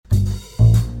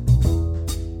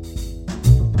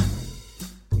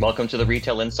Welcome to the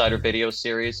Retail Insider video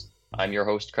series. I'm your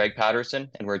host, Craig Patterson,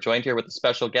 and we're joined here with a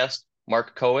special guest,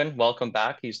 Mark Cohen. Welcome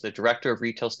back. He's the Director of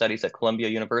Retail Studies at Columbia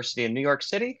University in New York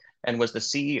City and was the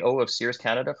CEO of Sears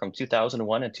Canada from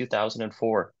 2001 and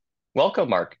 2004. Welcome,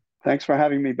 Mark. Thanks for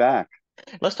having me back.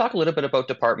 Let's talk a little bit about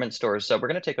department stores. So we're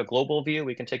going to take a global view.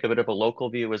 We can take a bit of a local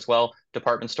view as well.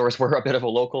 Department stores were a bit of a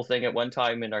local thing at one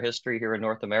time in our history here in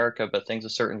North America, but things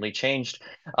have certainly changed.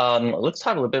 Let's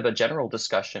have a little bit of a general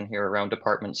discussion here around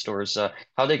department stores,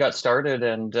 how they got started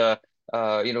and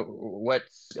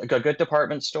what's a good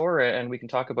department store, and we can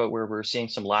talk about where we're seeing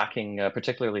some lacking,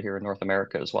 particularly here in North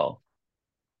America as well.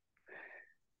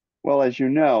 Well, as you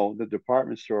know, the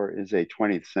department store is a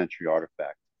 20th century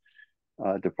artifact.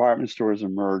 Department stores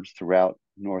emerged throughout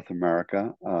North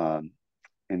America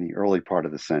in the early part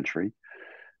of the century.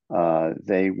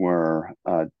 They were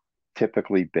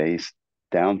typically based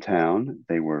downtown.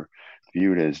 They were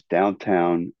viewed as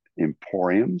downtown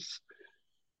emporiums.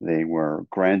 They were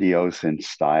grandiose in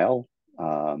style.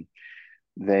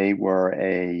 They were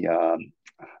a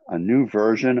new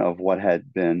version of what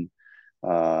had been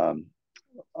of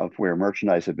where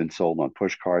merchandise had been sold on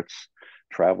push carts,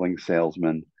 traveling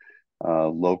salesmen,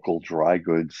 local dry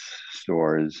goods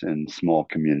stores in small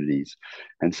communities.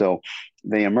 And so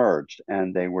they emerged,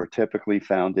 and they were typically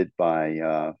founded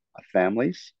by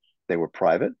families. They were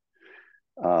private.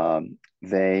 Um,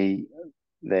 they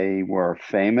they were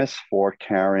famous for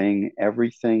carrying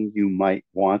everything you might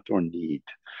want or need.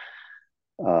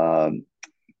 Um,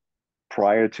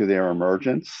 Prior to their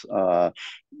emergence,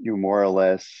 you more or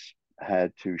less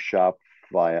had to shop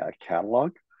via a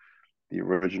catalog. The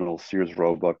original Sears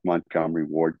Roebuck Montgomery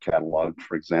Ward catalog,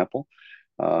 for example,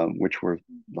 which were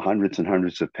hundreds and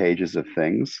hundreds of pages of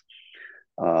things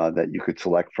that you could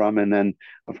select from. And then,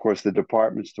 of course, the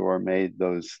department store made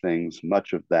those things,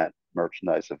 much of that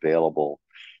merchandise available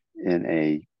in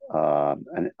a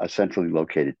centrally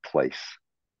located place.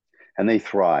 And they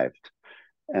thrived.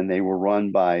 And they were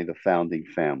run by the founding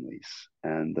families.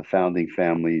 And the founding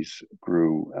families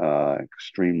grew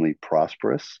extremely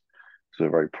prosperous. It was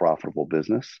a very profitable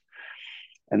business.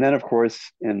 And then, of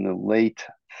course, in the late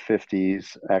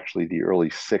 50s, actually the early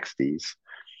 60s,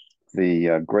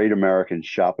 the Great American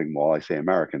Shopping Mall, I say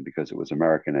American because it was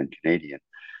American and Canadian,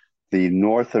 the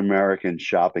North American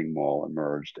Shopping Mall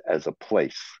emerged as a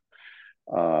place.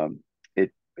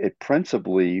 It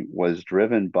principally was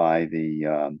driven by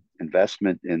the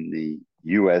investment in the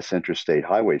U.S. interstate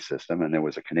highway system, and there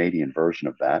was a Canadian version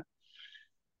of that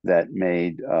that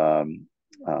made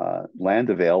land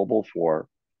available for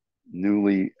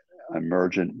newly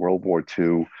emergent World War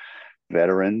II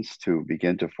veterans to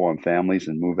begin to form families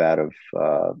and move out of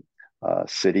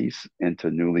cities into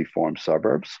newly formed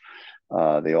suburbs.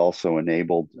 They also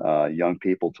enabled young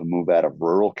people to move out of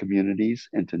rural communities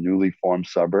into newly formed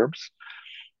suburbs.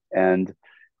 And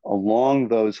along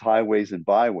those highways and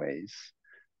byways,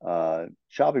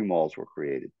 shopping malls were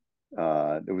created.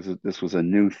 This was a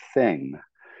new thing.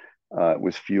 It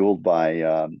was fueled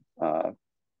by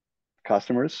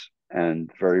customers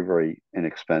and very, very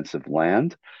inexpensive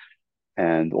land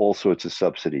and all sorts of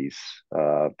subsidies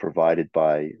provided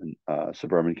by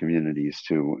suburban communities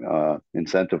to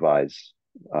incentivize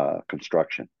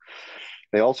construction.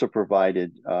 They also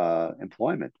provided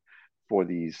employment for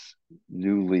these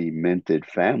newly minted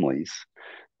families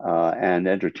and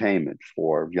entertainment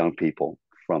for young people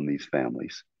from these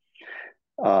families.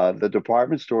 The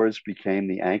department stores became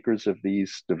the anchors of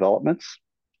these developments.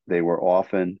 They were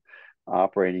often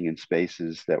operating in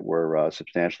spaces that were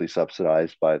substantially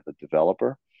subsidized by the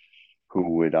developer,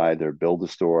 who would either build the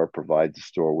store, provide the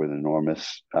store with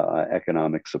enormous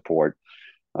economic support,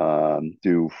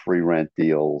 do free rent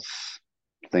deals,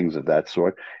 things of that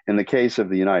sort. In the case of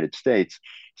the United States,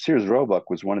 Sears Roebuck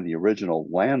was one of the original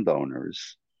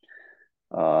landowners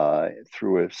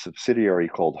through a subsidiary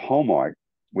called Homart,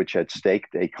 which had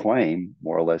staked a claim,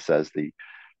 more or less as the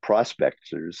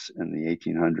prospectors in the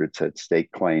 1800s had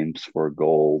staked claims for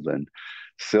gold and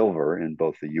silver in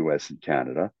both the US and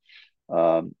Canada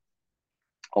um,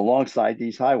 alongside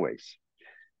these highways.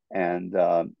 And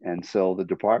so the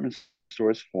department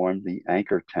stores formed the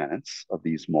anchor tenants of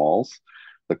these malls,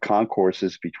 the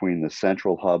concourses between the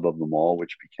central hub of the mall,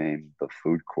 which became the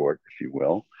food court, if you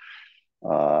will.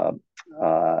 Uh,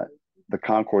 uh, the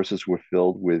concourses were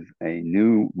filled with a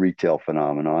new retail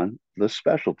phenomenon, the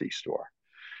specialty store.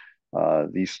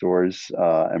 These stores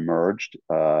emerged,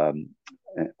 often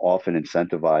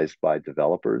incentivized by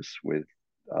developers with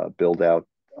build out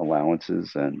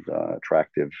allowances and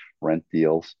attractive rent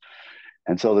deals.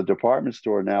 And so the department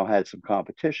store now had some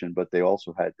competition, but they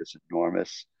also had this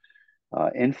enormous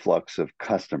influx of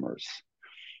customers.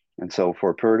 And so for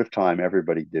a period of time,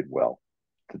 everybody did well.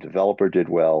 The developer did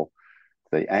well.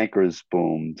 The anchors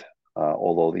boomed,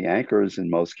 although the anchors in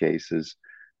most cases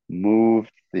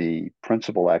moved the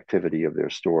principal activity of their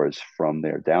stores from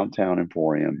their downtown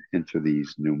emporium into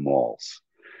these new malls.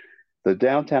 The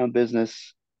downtown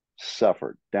business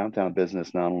suffered. Downtown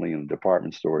business, not only in the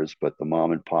department stores, but the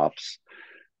mom and pops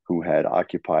who had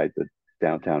occupied the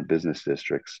downtown business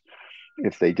districts.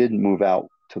 If they didn't move out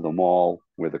to the mall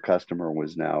where the customer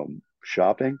was now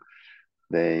shopping,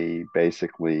 they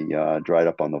basically dried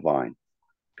up on the vine.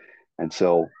 And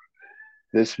so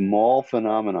this mall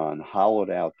phenomenon hollowed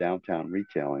out downtown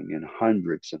retailing in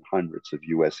hundreds and hundreds of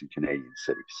US and Canadian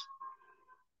cities.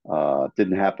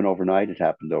 Didn't happen overnight. It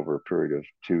happened over a period of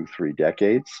 2, 3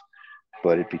 decades,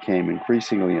 but it became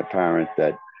increasingly apparent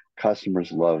that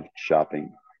customers loved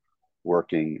shopping,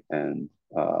 working, and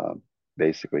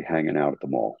basically hanging out at the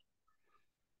mall.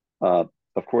 Uh,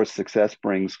 of course, success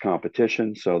brings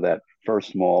competition. So that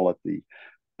first mall at the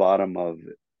bottom of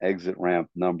exit ramp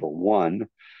number one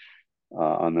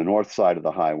on the north side of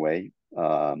the highway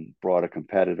brought a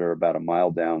competitor about a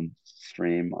mile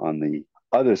downstream on the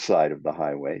other side of the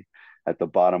highway at the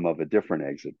bottom of a different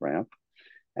exit ramp.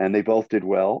 And they both did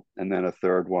well. And then a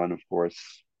third one, of course,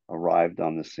 arrived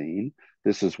on the scene.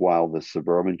 This is while the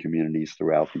suburban communities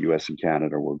throughout the US and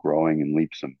Canada were growing in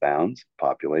leaps and bounds in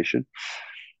population.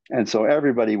 And so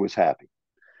everybody was happy.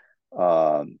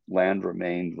 Land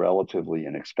remained relatively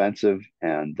inexpensive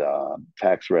and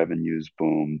tax revenues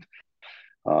boomed.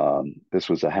 This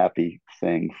was a happy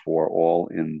thing for all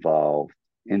involved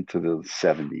into the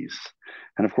 70s.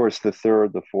 And of course, the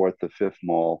third, the fourth, the fifth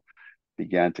mall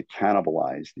began to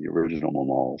cannibalize the original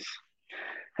malls.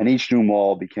 And each new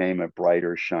mall became a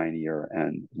brighter, shinier,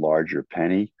 and larger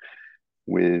penny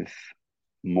with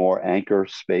more anchor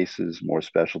spaces, more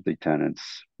specialty tenants,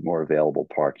 more available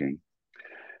parking.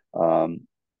 Um,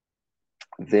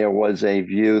 there was a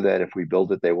view that if we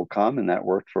build it, they will come, and that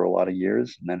worked for a lot of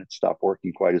years. And then it stopped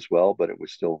working quite as well, but it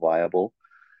was still viable.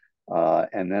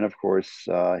 And then, of course,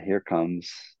 here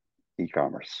comes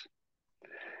e-commerce.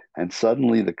 And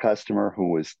suddenly the customer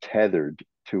who was tethered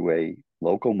to a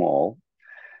local mall,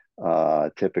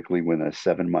 typically within a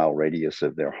 7 mile radius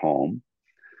of their home,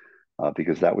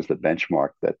 because that was the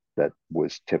benchmark that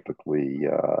was typically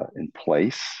in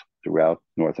place throughout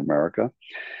North America.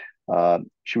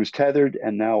 She was tethered,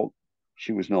 and now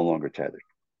she was no longer tethered.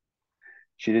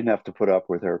 She didn't have to put up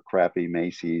with her crappy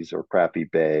Macy's or crappy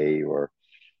Bay or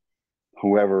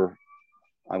whoever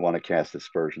I want to cast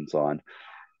aspersions on.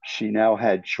 She now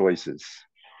had choices,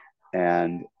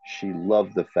 and she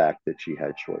loved the fact that she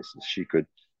had choices. She could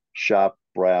shop,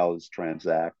 browse,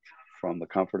 transact from the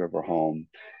comfort of her home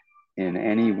in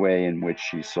any way in which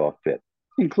she saw fit,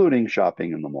 including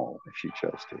shopping in the mall if she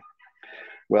chose to.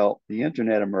 Well, the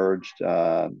internet emerged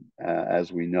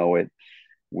as we know it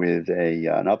with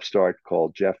an upstart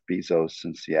called Jeff Bezos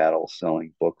in Seattle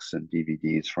selling books and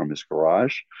DVDs from his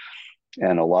garage.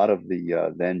 And a lot of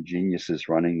the then geniuses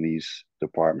running these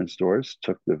department stores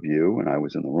took the view, and I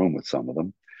was in the room with some of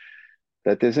them,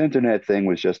 that this internet thing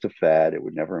was just a fad. It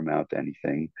would never amount to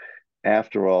anything.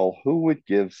 After all, who would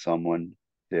give someone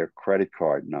their credit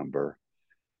card number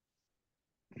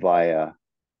via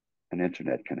an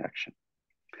internet connection?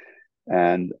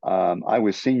 And I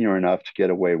was senior enough to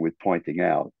get away with pointing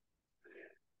out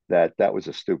that that was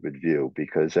a stupid view,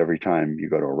 because every time you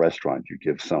go to a restaurant, you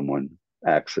give someone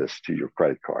access to your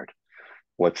credit card.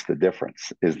 What's the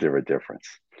difference? Is there a difference?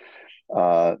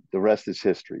 The rest is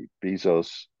history.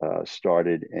 Bezos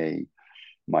started a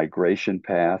migration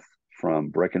path from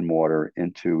brick and mortar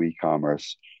into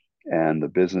e-commerce, and the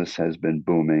business has been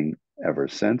booming ever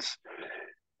since.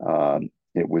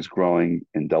 It was growing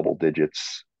in double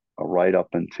digits right up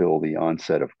until the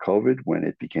onset of COVID, when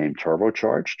it became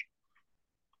turbocharged.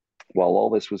 While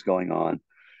all this was going on,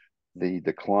 the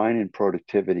decline in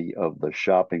productivity of the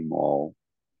shopping mall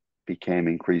became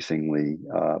increasingly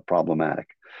problematic,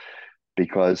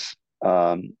 because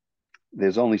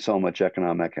there's only so much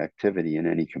economic activity in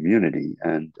any community.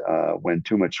 And when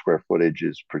too much square footage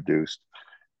is produced,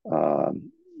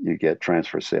 you get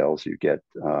transfer sales, you get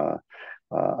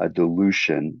a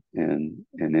dilution in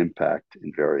impact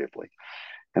invariably.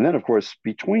 And then, of course,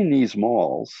 between these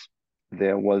malls,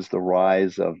 there was the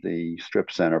rise of the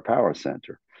strip center power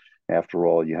center. After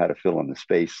all, you had to fill in the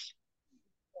space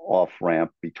off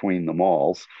ramp between the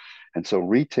malls. And so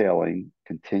retailing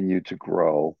continued to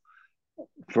grow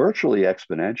virtually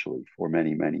exponentially for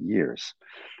many, many years.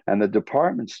 And the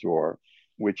department store,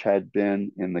 which had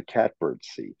been in the catbird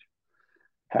seat,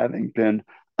 having been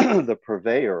the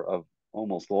purveyor of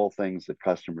almost all things that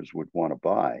customers would want to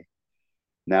buy,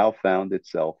 now found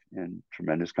itself in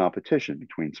tremendous competition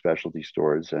between specialty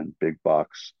stores and big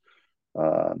box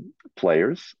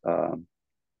players.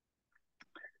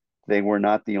 They were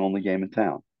not the only game in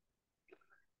town.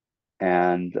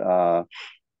 And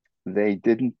they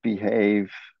didn't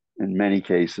behave in many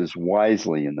cases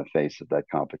wisely in the face of that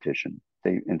competition.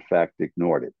 They, in fact,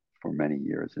 ignored it for many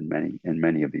years in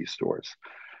many of these stores,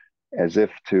 as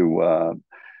if to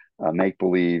make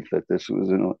believe that this was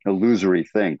an illusory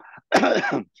thing.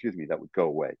 Excuse me, that would go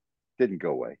away. Didn't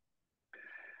go away.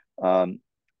 Um,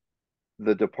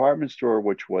 the department store,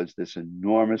 which was this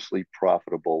enormously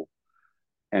profitable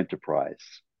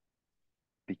enterprise,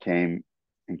 became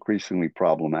increasingly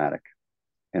problematic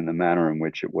in the manner in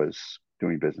which it was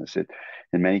doing business.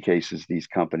 In many cases, these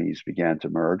companies began to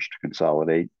merge, to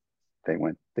consolidate. They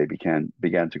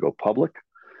began to go public.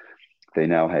 They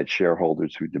now had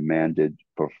shareholders who demanded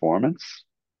performance.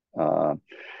 Uh,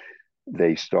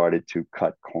 they started to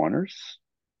cut corners.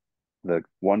 The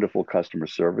wonderful customer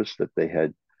service that they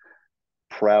had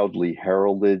proudly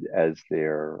heralded as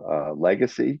their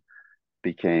legacy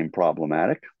became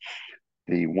problematic.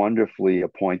 The wonderfully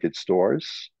appointed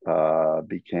stores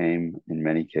became, in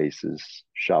many cases,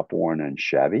 shop worn and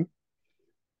shabby.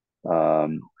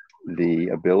 Um, the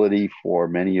ability for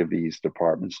many of these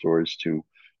department stores to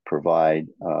provide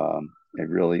a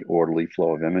really orderly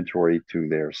flow of inventory to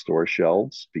their store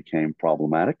shelves became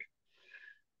problematic.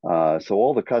 So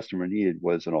all the customer needed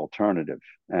was an alternative,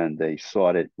 and they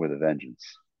sought it with a vengeance.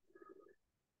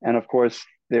 And of course,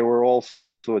 there were all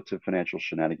sorts of financial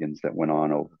shenanigans that went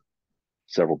on over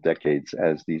several decades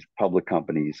as these public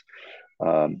companies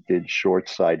did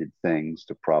short-sighted things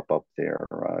to prop up their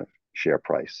share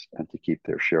price and to keep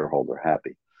their shareholder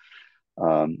happy.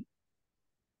 Um,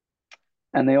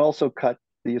 and they also cut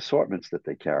the assortments that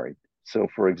they carried. So,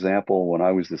 for example, when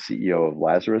I was the CEO of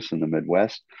Lazarus in the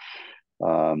Midwest,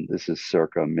 this is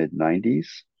circa mid 90s,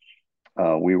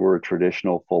 we were a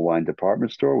traditional full line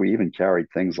department store. We even carried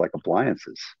things like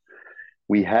appliances.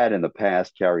 We had in the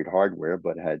past carried hardware,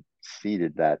 but had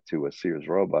ceded that to a Sears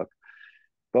Roebuck.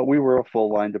 But we were a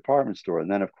full line department store. And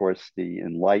then, of course, the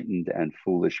enlightened and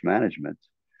foolish management,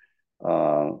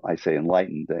 I say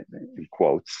enlightened in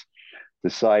quotes,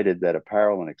 decided that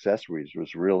apparel and accessories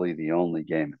was really the only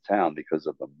game in town because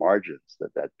of the margins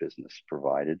that that business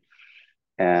provided,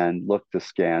 and looked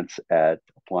askance at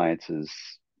appliances,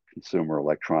 consumer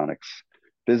electronics,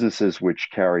 businesses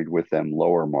which carried with them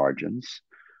lower margins.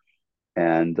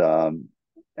 And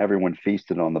everyone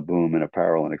feasted on the boom in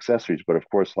apparel and accessories. But of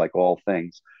course, like all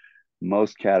things,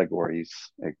 most categories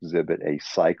exhibit a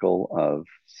cycle of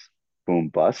boom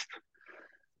bust.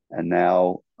 And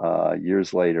now,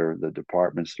 years later, the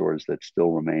department stores that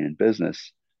still remain in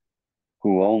business,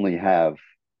 who only have,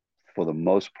 for the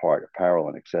most part, apparel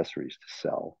and accessories to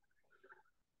sell,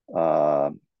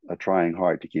 are trying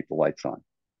hard to keep the lights on.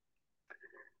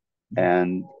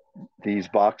 And these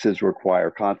boxes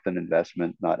require constant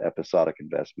investment, not episodic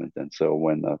investment. And so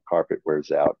when the carpet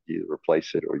wears out, you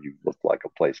replace it or you look like a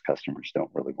place customers don't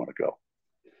really want to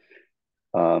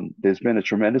go. There's been a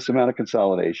tremendous amount of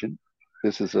consolidation.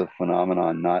 This is a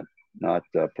phenomenon not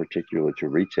particular to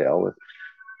retail.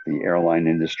 The airline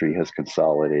industry has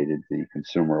consolidated. The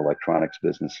consumer electronics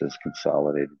business has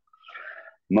consolidated.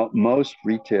 Most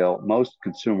retail, most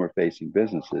consumer-facing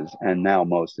businesses, and now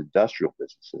most industrial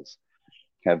businesses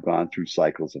have gone through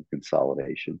cycles of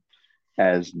consolidation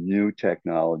as new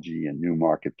technology and new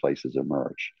marketplaces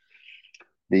emerge.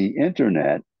 The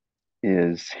internet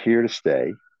is here to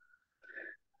stay.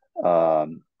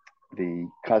 The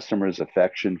customer's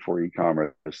affection for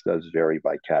e-commerce does vary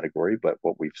by category, but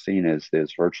what we've seen is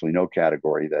there's virtually no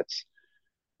category that's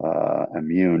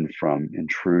immune from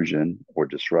intrusion or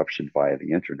disruption via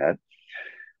the internet.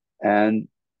 And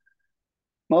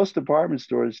most department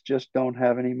stores just don't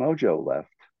have any mojo left.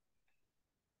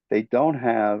 They don't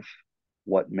have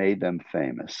what made them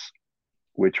famous,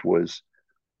 which was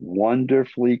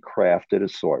wonderfully crafted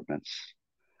assortments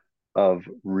of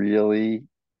really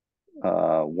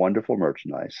wonderful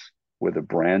merchandise with a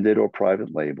branded or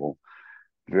private label,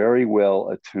 very well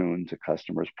attuned to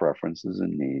customers' preferences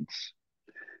and needs,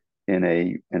 in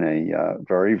a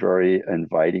very, very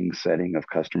inviting setting of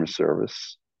customer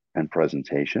service and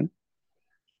presentation,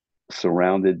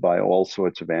 surrounded by all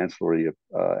sorts of ancillary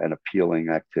and appealing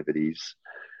activities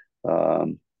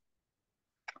um,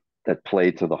 that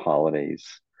play to the holidays.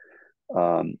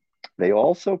 Um, they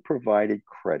also provided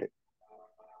credit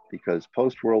because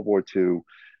post World War II,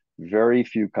 very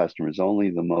few customers,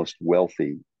 only the most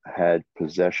wealthy, had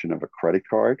possession of a credit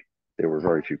card. There were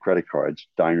very few credit cards.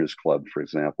 Diners Club, for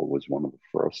example, was one of the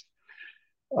first.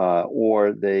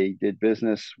 Or they did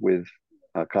business with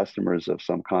customers of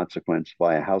some consequence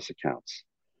via house accounts.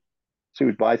 So you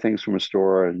would buy things from a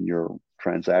store and your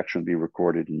transaction would be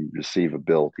recorded and you receive a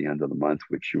bill at the end of the month,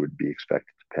 which you would be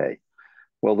expected to pay.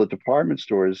 Well, the department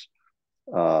stores,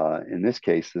 in this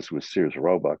case, this was Sears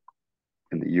Roebuck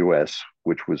in the US,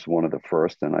 which was one of the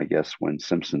first. And I guess when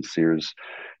Simpson Sears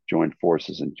joined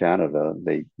forces in Canada,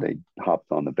 they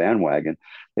hopped on the bandwagon.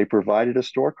 They provided a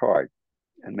store card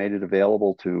and made it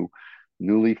available to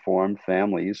newly formed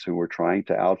families who were trying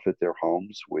to outfit their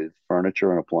homes with furniture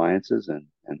and appliances and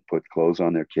put clothes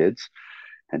on their kids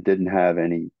and didn't have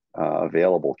any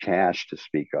available cash to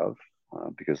speak of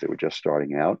because they were just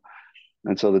starting out.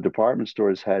 And so the department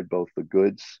stores had both the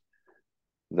goods,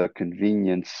 the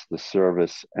convenience, the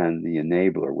service, and the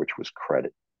enabler, which was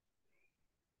credit.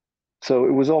 So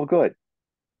it was all good.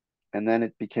 And then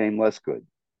it became less good.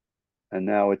 And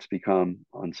now it's become,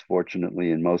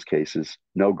 unfortunately, in most cases,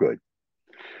 no good.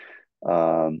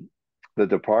 Um, the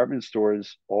department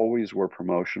stores always were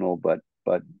promotional, but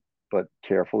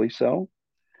carefully so.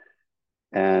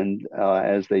 And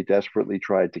as they desperately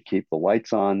tried to keep the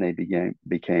lights on, they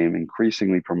became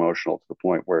increasingly promotional to the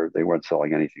point where they weren't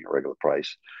selling anything at regular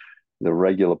price. The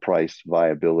regular price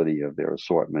viability of their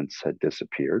assortments had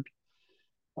disappeared.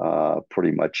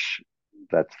 Pretty much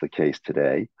that's the case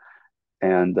today.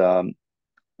 And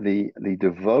the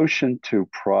devotion to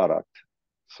product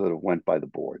sort of went by the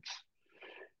boards.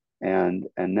 And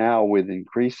now with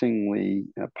increasingly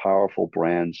powerful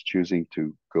brands choosing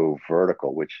to go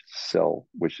vertical, which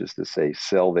is to say,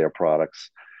 sell their products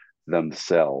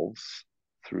themselves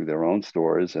through their own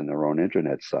stores and their own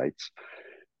internet sites.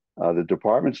 The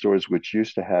department stores, which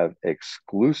used to have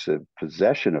exclusive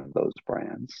possession of those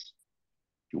brands,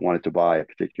 if you wanted to buy a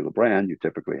particular brand, you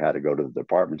typically had to go to the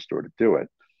department store to do it.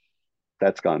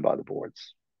 That's gone by the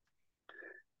boards.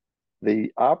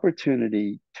 The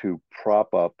opportunity to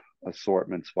prop up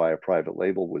assortments via private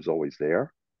label was always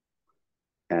there.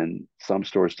 And some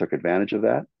stores took advantage of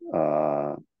that.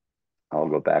 I'll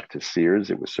go back to Sears.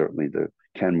 It was certainly the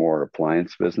Kenmore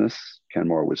appliance business.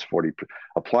 Kenmore was 40,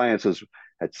 appliances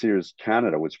at Sears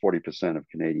Canada was 40% of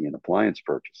Canadian appliance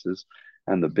purchases.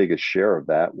 And the biggest share of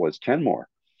that was Kenmore.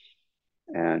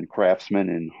 And Craftsman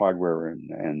in hardware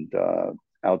and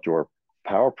outdoor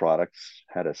power products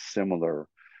had a similar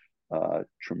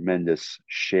tremendous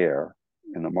share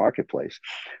in the marketplace.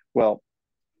 Well,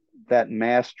 that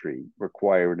mastery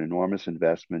required enormous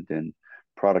investment in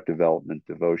product development,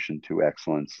 devotion to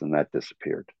excellence, and that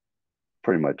disappeared,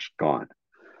 pretty much gone.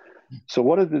 So,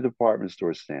 what do the department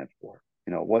stores stand for?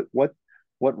 You know,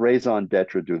 what raison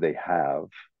d'etre do they have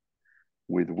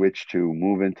with which to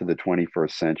move into the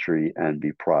 21st century and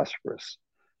be prosperous?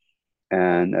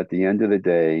 And at the end of the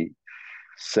day,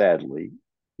 sadly,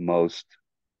 most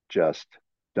just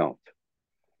don't.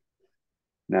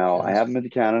 Now, I Yes. haven't been to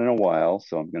Canada in a while,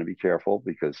 so I'm going to be careful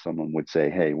because someone would say,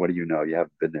 hey, what do you know? You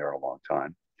haven't been there a long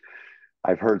time.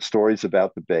 I've heard stories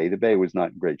about the Bay. The Bay was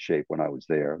not in great shape when I was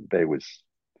there. The Bay was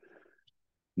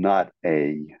not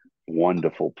a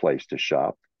wonderful place to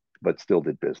shop, but still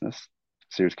did business.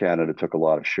 Sears Canada took a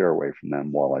lot of share away from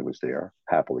them while I was there,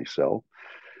 happily so.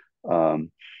 Um,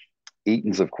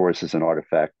 Eaton's, of course, is an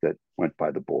artifact that went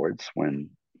by the boards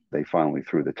when they finally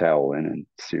threw the towel in, and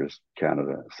Sears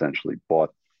Canada essentially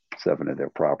bought 7 of their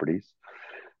properties.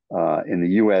 In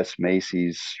the US,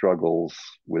 Macy's struggles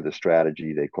with a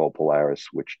strategy they call Polaris,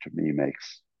 which to me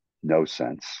makes no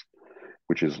sense,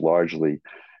 which is largely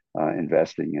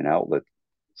investing in outlet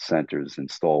centers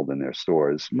installed in their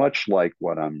stores, much like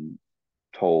what I'm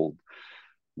told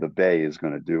the Bay is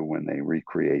going to do when they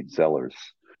recreate Zellers,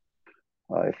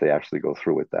 if they actually go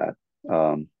through with that.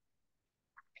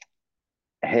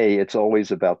 Hey, it's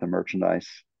always about the merchandise.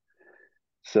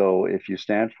 So if you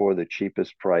stand for the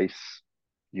cheapest price,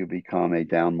 you become a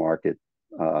down market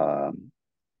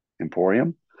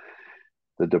emporium.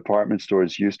 The department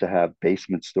stores used to have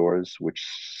basement stores, which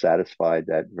satisfied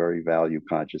that very value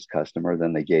conscious customer.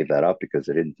 Then they gave that up because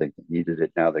they didn't think they needed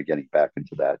it. Now they're getting back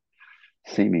into that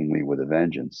seemingly with a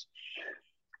vengeance.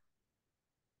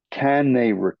 Can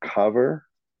they recover?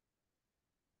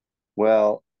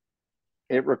 Well,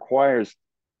 it requires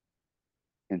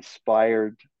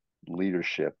inspired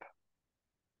leadership,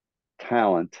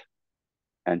 talent,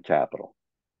 and capital.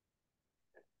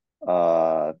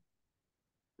 Uh,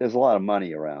 there's a lot of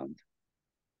money around.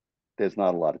 There's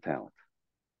not a lot of talent.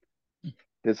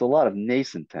 There's a lot of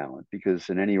nascent talent because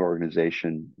in any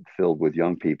organization filled with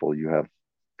young people, you have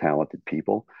talented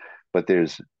people, but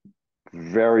there's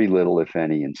very little, if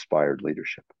any, inspired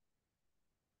leadership.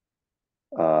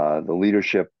 The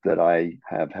leadership that I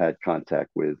have had contact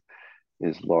with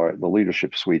the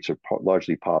leadership suites are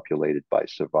largely populated by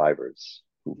survivors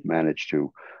who've managed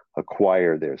to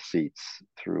acquire their seats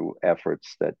through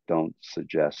efforts that don't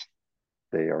suggest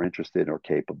they are interested or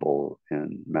capable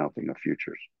in mounting a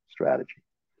future strategy.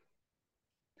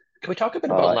 Can we talk a bit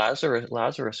about Uh,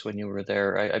 Lazarus when you were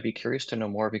there? I'd be curious to know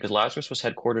more because Lazarus was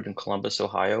headquartered in Columbus,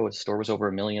 Ohio. Its store was over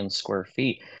 1 million square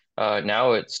feet.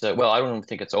 Now it's well, I don't even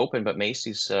think it's open, but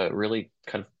Macy's really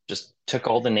kind of just took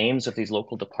all the names of these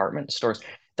local department stores.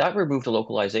 That removed the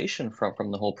localization from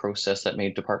the whole process that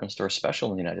made department stores special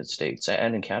in the United States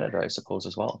and in Canada, I suppose,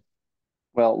 as well.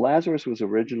 well, Lazarus was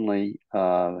originally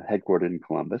headquartered in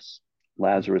Columbus.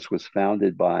 Lazarus was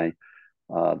founded by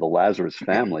the Lazarus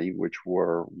family, which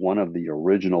were one of the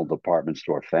original department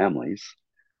store families.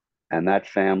 And that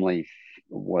family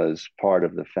was part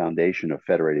of the foundation of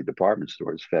Federated Department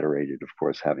Stores. Federated, of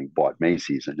course, having bought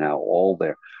Macy's, and now all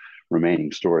their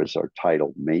remaining stores are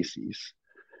titled Macy's.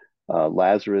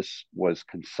 Lazarus was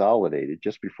consolidated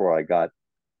just before I got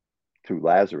to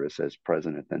Lazarus as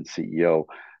president and CEO.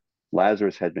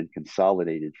 Lazarus had been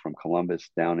consolidated from Columbus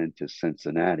down into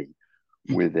Cincinnati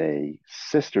with a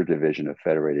sister division of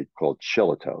Federated called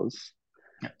Chilito's.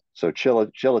 So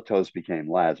Chilito's became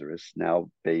Lazarus,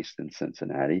 now based in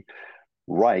Cincinnati.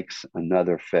 Reich's,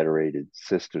 another Federated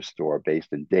sister store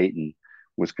based in Dayton,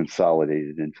 was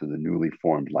consolidated into the newly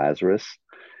formed Lazarus.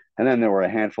 And then there were a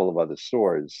handful of other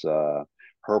stores,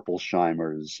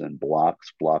 Herpelsheimer's and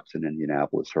Blocks in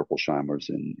Indianapolis, Herpelsheimer's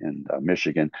in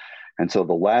Michigan. And so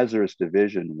the Lazarus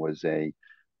division was a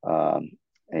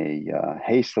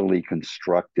hastily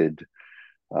constructed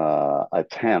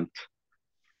attempt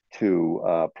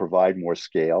to provide more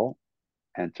scale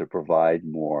and to provide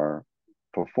more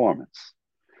performance.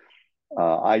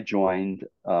 I joined.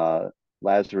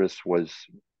 Lazarus was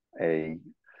a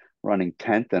running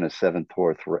 10th in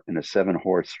a seven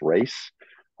horse race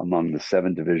among the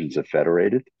 7 divisions of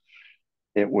Federated.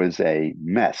 It was a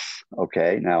mess.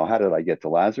 Okay, now how did I get to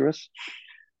Lazarus?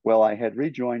 Well, I had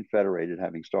rejoined Federated,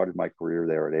 having started my career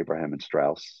there at Abraham and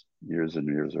Straus years and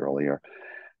years earlier,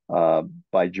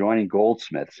 by joining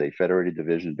Goldsmiths, a Federated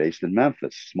division based in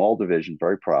Memphis, small division,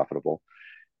 very profitable.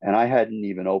 And I hadn't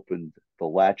even opened the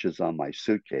latches on my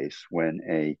suitcase when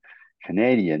a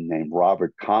Canadian named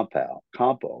Robert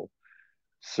Campo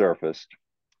surfaced.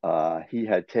 He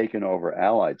had taken over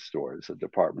Allied Stores, a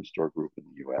department store group in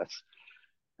the U.S.,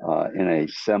 in a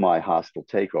semi-hostile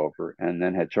takeover, and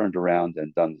then had turned around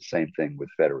and done the same thing with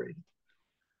Federated.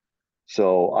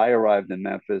 So I arrived in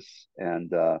Memphis,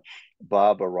 and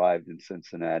Bob arrived in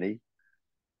Cincinnati,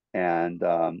 and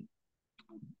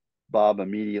Bob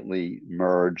immediately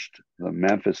merged the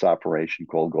Memphis operation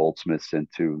called Goldsmiths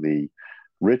into the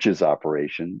Riches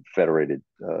operation, Federated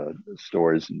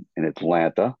stores in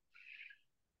Atlanta.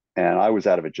 And I was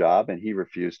out of a job, and he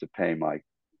refused to pay my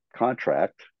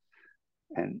contract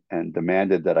and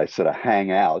demanded that I sort of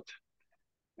hang out.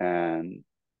 And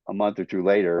a month or two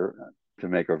later, to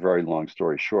make a very long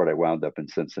story short, I wound up in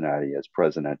Cincinnati as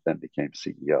president, then became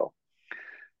CEO.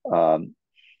 Um,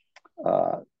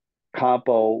 uh,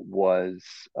 Campo was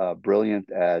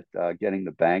brilliant at getting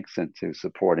the banks into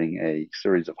supporting a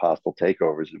series of hostile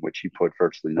takeovers in which he put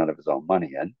virtually none of his own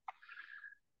money in.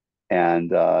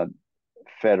 And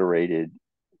Federated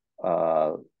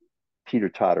uh,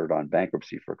 teeter-tottered on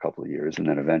bankruptcy for a couple of years and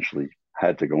then eventually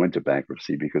had to go into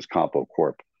bankruptcy because Campo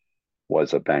Corp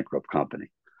was a bankrupt company.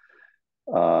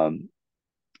 Um,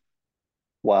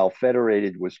 while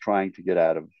Federated was trying to get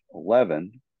out of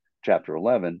Chapter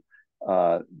 11,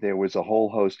 there was a whole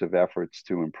host of efforts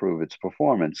to improve its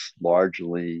performance,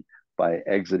 largely by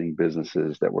exiting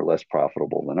businesses that were less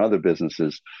profitable than other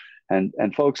businesses. And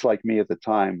folks like me at the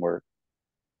time were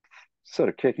sort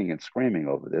of kicking and screaming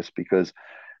over this because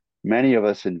many of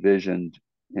us envisioned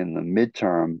in the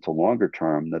midterm to longer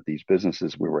term that these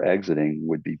businesses we were exiting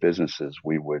would be businesses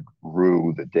we would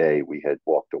rue the day we had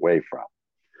walked away from.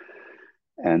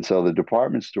 And so the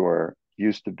department store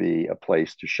used to be a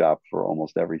place to shop for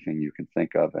almost everything you can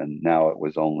think of. And now it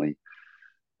was only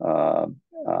a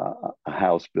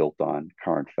house built on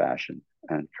current fashion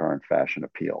and current fashion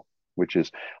appeal, which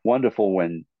is wonderful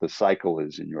when the cycle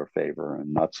is in your favor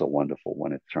and not so wonderful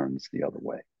when it turns the other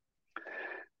way.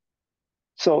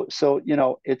 So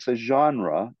it's a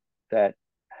genre that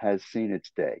has seen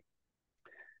its day.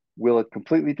 Will it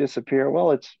completely disappear? Well,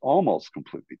 it's almost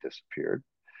completely disappeared.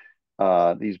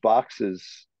 These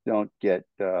boxes don't get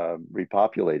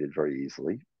repopulated very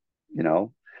easily. You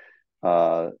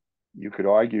know, you could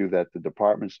argue that the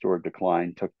department store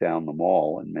decline took down the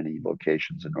mall in many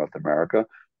locations in North America,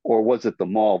 or was it the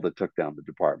mall that took down the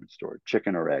department store?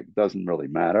 Chicken or egg, doesn't really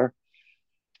matter.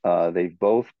 They've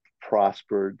both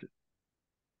prospered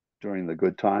during the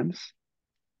good times,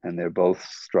 and they're both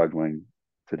struggling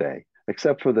today,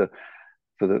 except for the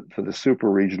super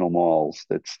regional malls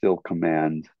that still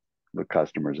command the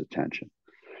customer's attention.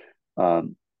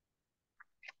 Um,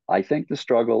 I think the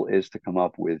struggle is to come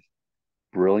up with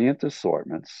brilliant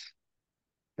assortments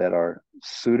that are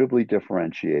suitably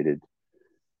differentiated,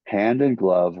 hand in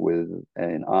glove with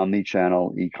an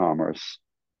omni-channel e-commerce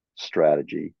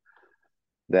strategy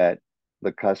that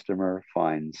the customer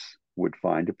would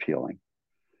find appealing.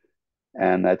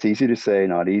 And that's easy to say,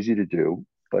 not easy to do,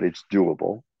 but it's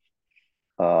doable.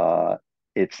 Uh,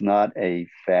 it's not a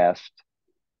fast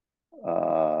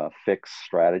fixed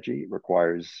strategy. It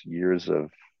requires years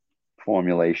of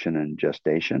formulation and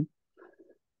gestation.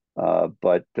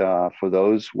 But for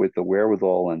those with the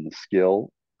wherewithal and the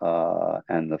skill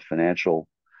and the financial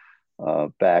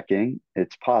backing,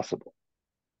 it's possible.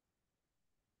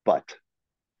 But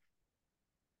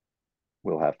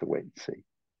we'll have to wait and see.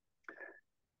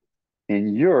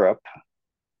 In Europe,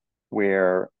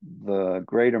 where the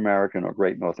Great American or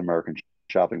Great North American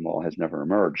shopping mall has never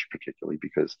emerged, particularly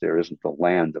because there isn't the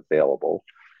land available,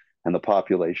 and the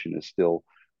population is still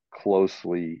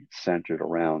closely centered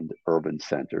around urban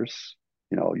centers.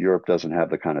 Europe doesn't have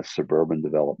the kind of suburban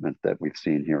development that we've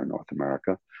seen here in North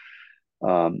America.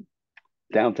 Um,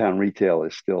 Downtown retail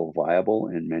is still viable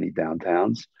in many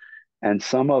downtowns, and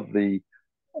some of the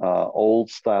old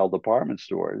style department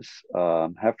stores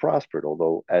have prospered,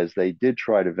 although as they did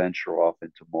try to venture off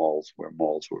into malls where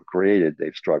malls were created,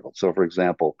 they've struggled. So, for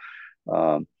example,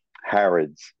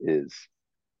 Harrods is,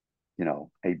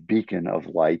 a beacon of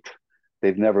light.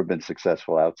 They've never been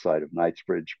successful outside of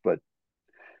Knightsbridge, but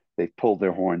they've pulled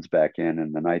their horns back in,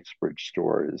 and the Knightsbridge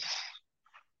store is,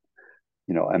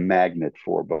 a magnet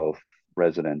for both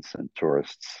residents and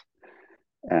tourists,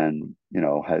 and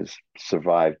has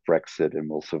survived Brexit and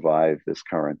will survive this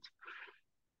current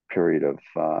period of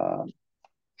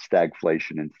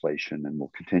stagflation, inflation, and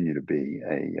will continue to be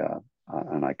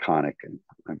an iconic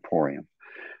emporium.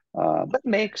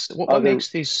 What Other makes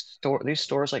these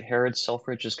stores like Harrods,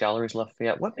 Selfridges, Galleries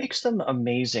Lafayette, what makes them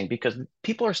amazing? Because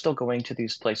people are still going to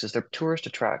these places. They're tourist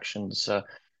attractions,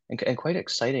 and quite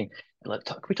exciting. Can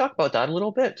we talk about that a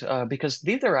little bit? Because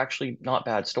these are actually not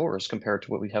bad stores compared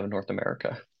to what we have in North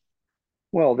America.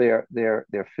 well, they're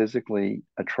physically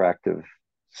attractive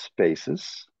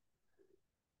spaces,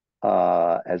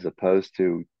 as opposed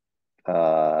to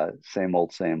same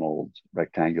old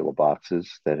rectangular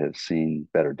boxes that have seen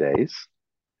better days.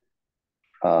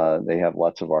 They have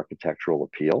lots of architectural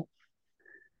appeal.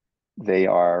 They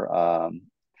are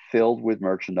filled with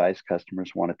merchandise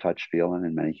customers want to touch, feel, and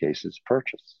in many cases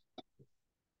purchase.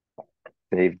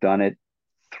 They've done it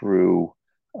through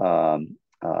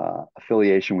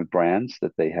affiliation with brands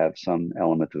that they have some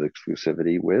element of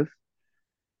exclusivity with.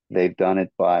 They've done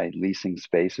it by leasing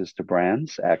spaces to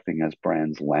brands, acting as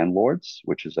brands' landlords,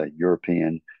 which is a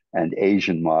European and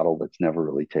Asian model that's never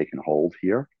really taken hold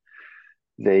here.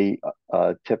 They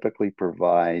typically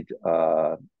provide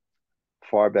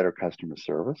far better customer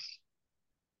service.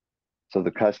 So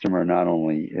the customer not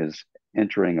only is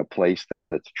entering a place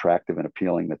that's attractive and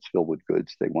appealing, that's filled with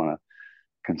goods they want to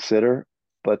consider,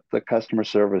 but the customer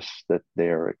service that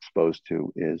they're exposed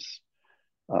to is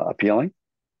appealing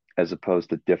as opposed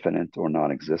to diffident or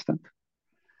non-existent.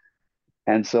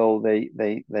 And so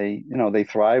they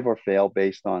thrive or fail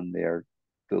based on their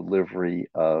delivery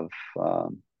of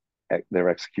their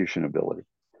execution ability.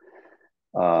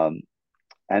 Um,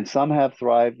 and some have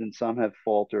thrived and some have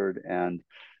faltered and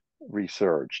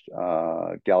resurged.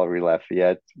 Gallery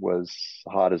Lafayette was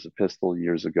hot as a pistol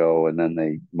years ago, and then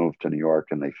they moved to New York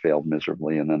and they failed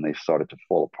miserably, and then they started to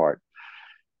fall apart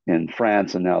in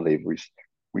France, and now they've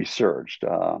resurged.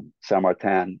 Saint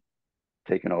Martin,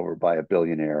 taken over by a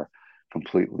billionaire,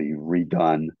 completely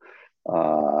redone,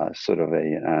 sort of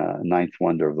a ninth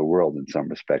wonder of the world in some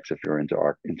respects if you're into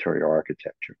interior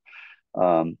architecture.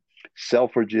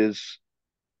 Selfridges,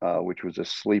 which was a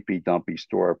sleepy, dumpy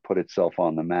store, put itself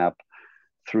on the map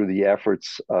through the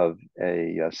efforts of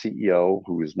a CEO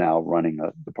who is now running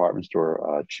a department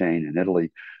store chain in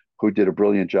Italy, who did a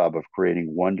brilliant job of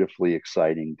creating wonderfully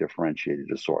exciting, differentiated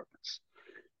assortments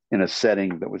in a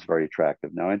setting that was very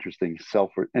attractive. Now,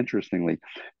 interestingly,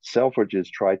 Selfridges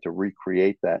tried to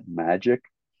recreate that magic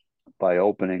by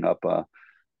opening up a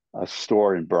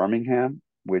store in Birmingham,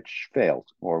 which failed,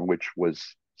 or which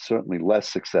was certainly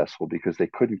less successful because they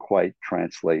couldn't quite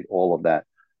translate all of that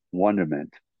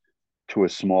wonderment to a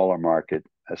smaller market,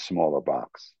 a smaller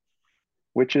box,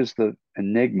 which is the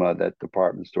enigma that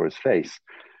department stores face.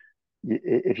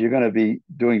 If you're going to be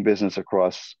doing business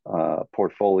across a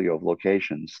portfolio of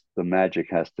locations, the magic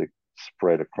has to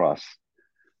spread across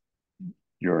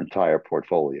your entire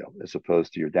portfolio, as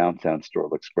opposed to your downtown store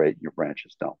looks great and your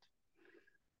branches don't.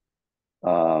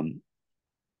 Um,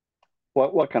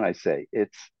 what can I say?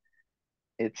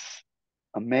 It's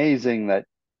amazing that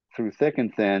through thick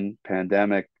and thin,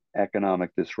 pandemic,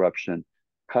 economic disruption,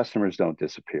 customers don't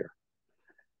disappear,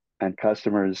 and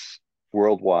customers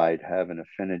worldwide have an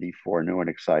affinity for new and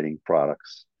exciting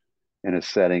products in a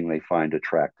setting they find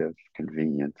attractive,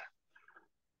 convenient.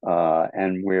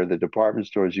 And where the department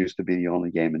stores used to be the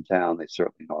only game in town, they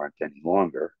certainly aren't any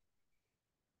longer.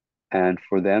 And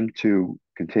for them to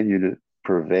continue to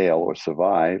prevail or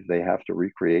survive, they have to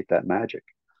recreate that magic.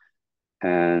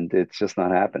 And it's just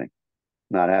not happening.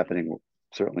 Not happening,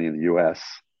 certainly in the US.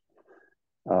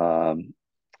 Um,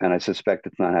 and I suspect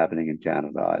it's not happening in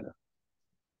Canada either.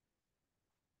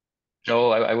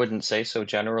 No, I wouldn't say so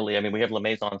generally. I mean, we have La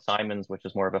Maison Simons, which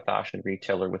is more of a fashion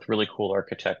retailer with really cool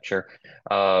architecture,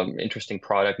 interesting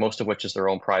product, most of which is their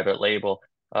own private label.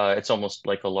 It's almost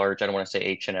like a large, I don't want to say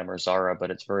H&M or Zara,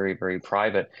 but it's very, very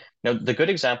private. Now, the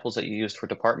good examples that you used for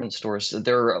department stores,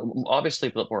 they're obviously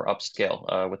a bit more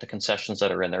upscale with the concessions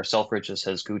that are in there. Selfridges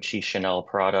has Gucci, Chanel,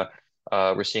 Prada.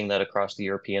 We're seeing that across the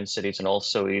European cities and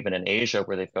also even in Asia,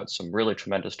 where they've got some really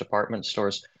tremendous department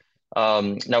stores.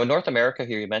 Now, in North America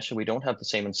here, you mentioned we don't have the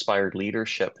same inspired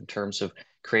leadership in terms of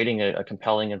creating a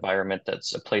compelling environment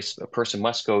that's a place a person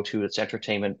must go to, that's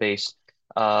entertainment based.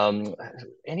 Um,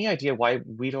 any idea why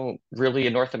we don't really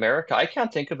in North America? I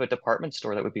can't think of a department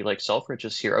store that would be like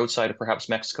Selfridges here outside of perhaps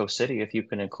Mexico City, if you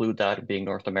can include that in being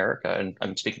North America. And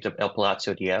I'm speaking to El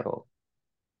Palazzo Diero.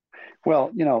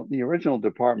 Well, the original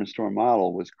department store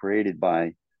model was created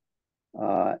by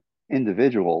uh,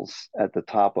 individuals at the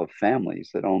top of families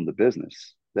that owned the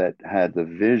business that had the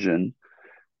vision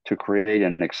to create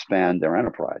and expand their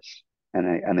enterprise.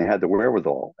 And they had the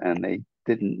wherewithal, and they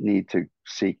didn't need to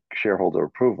seek shareholder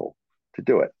approval to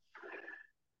do it.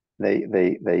 They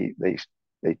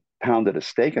pounded a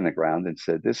stake in the ground and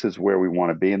said, "This is where we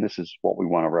want to be, and this is what we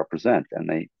want to represent." And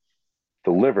they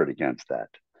delivered against that.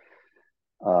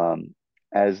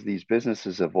 As these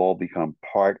businesses have all become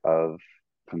part of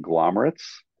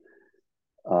conglomerates,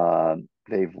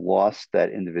 they've lost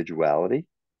that individuality.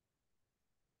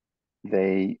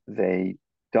 They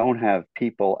don't have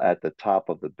people at the top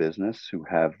of the business who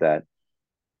have that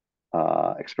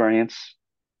experience,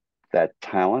 that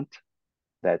talent,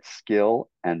 that skill,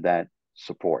 and that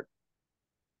support.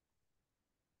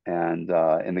 And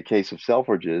in the case of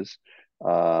Selfridges,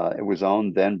 it was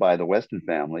owned then by the Weston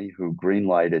family, who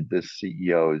greenlighted this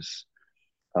CEO's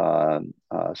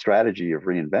strategy of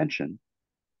reinvention,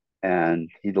 and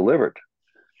he delivered.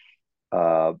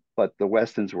 But the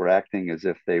Westons were acting as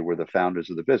if they were the founders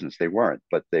of the business. They weren't,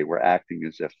 but they were acting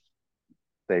as if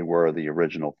they were the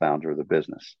original founder of the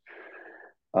business.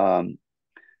 Um,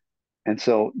 and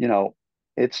so,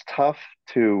 it's tough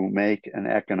to make an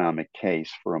economic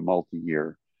case for a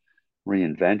multi-year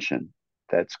reinvention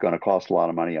that's going to cost a lot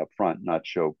of money up front, not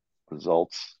show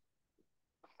results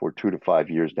for 2 to 5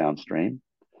 years downstream.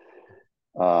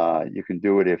 You can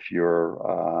do it if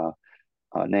your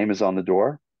name is on the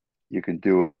door. You can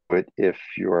do it if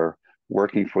you're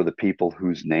working for the people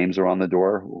whose names are on the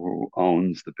door, who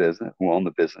own the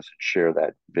business and share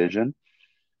that vision.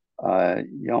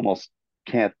 You almost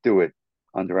can't do it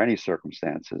under any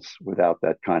circumstances without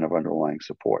that kind of underlying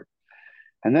support.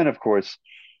 And then, of course,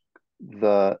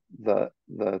 the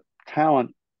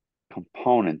talent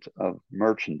component of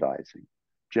merchandising,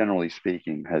 generally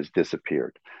speaking, has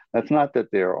disappeared. That's not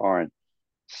that there aren't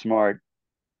smart,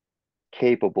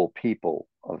 capable people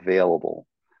available.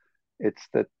 It's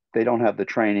that they don't have the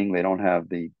training, they don't have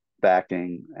the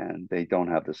backing, and they don't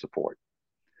have the support.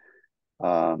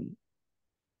 Um,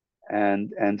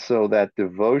 and so that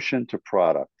devotion to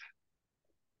product,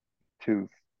 to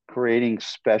creating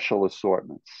special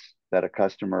assortments that a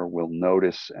customer will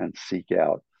notice and seek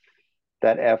out,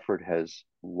 that effort has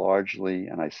largely,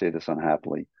 and I say this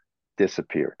unhappily,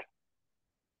 disappeared.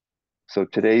 So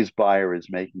today's buyer is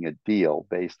making a deal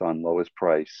based on lowest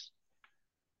price,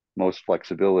 most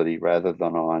flexibility, rather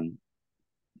than on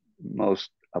most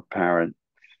apparent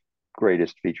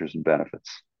greatest features and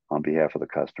benefits on behalf of the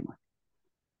customer.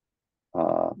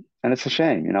 And it's a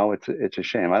shame, it's a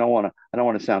shame. I don't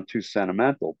want to sound too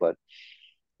sentimental, but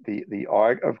the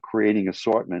art of creating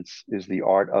assortments is the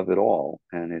art of it all,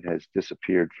 and it has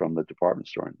disappeared from the department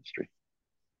store industry.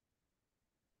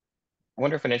 I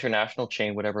wonder if an international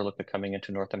chain would ever look at coming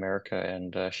into North America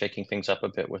and shaking things up a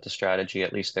bit with a strategy,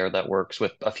 at least there, that works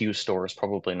with a few stores,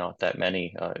 probably not that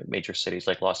many major cities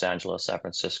like Los Angeles, San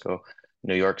Francisco,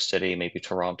 New York City, maybe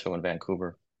Toronto and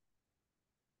Vancouver.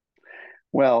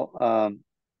 Well,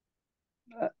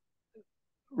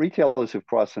 retailers who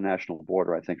cross the national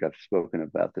border, I think I've spoken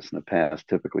about this in the past,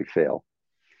 typically fail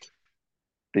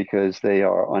because they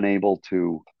are unable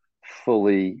to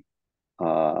fully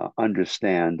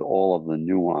understand all of the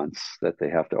nuance that they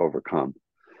have to overcome.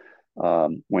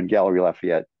 When Gallery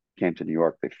Lafayette came to New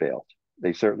York, they failed.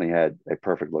 They certainly had a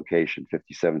perfect location,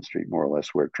 57th Street, more or less,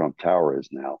 where Trump Tower is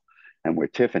now and where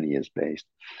Tiffany is based.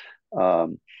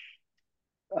 Um,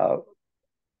 uh,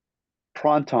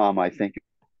 Prontom, I think,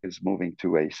 is moving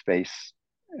to a space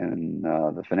in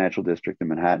the financial district in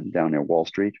Manhattan down near Wall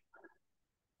Street.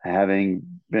 Having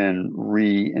been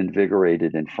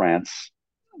reinvigorated in France,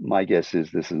 my guess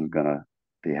is this isn't going to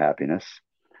be happiness.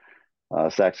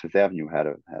 Saks Fifth Avenue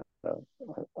a,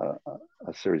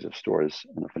 a series of stores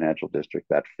in the financial district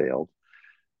that failed.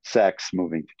 Saks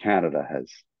moving to Canada has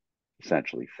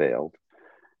essentially failed.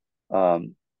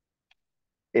 Um,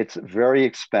 it's very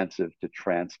expensive to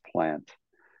transplant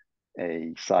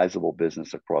a sizable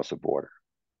business across a border.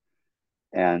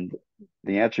 And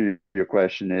the answer to your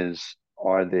question is,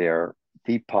 are there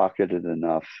deep pocketed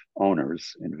enough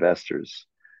owners, investors,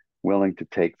 willing to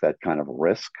take that kind of a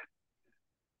risk?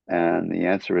 And the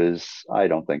answer is, I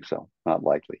don't think so. Not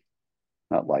likely.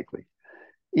 Not likely.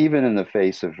 Even in the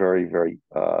face of very, very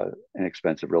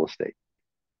inexpensive real estate,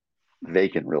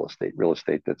 vacant real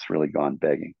estate that's really gone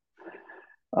begging.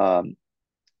 Um,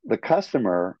 the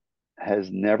customer has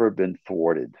never been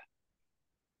thwarted.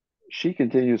 She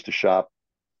continues to shop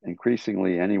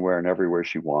increasingly anywhere and everywhere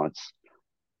she wants.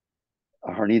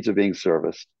 Her needs are being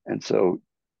serviced. And so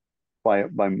by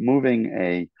moving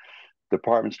a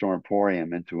department store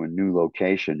emporium into a new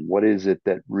location, what is it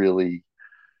that really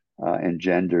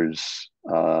engenders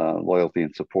loyalty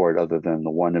and support other than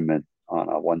the wonderment on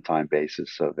a one-time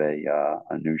basis of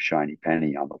a new shiny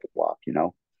penny on the block, you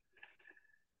know?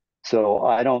 So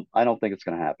I don't think it's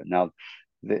going to happen. Now,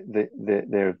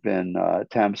 there have been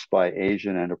attempts by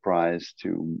Asian enterprise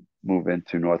to move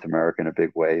into North America in a big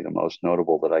way. The most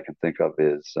notable that I can think of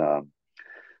is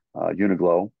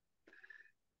Uniqlo.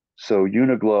 So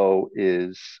Uniqlo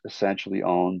is essentially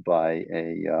owned by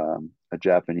a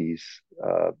Japanese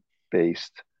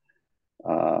based,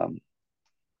 um,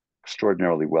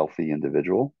 extraordinarily wealthy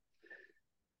individual.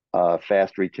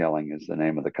 Fast Retailing is the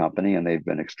name of the company, and they've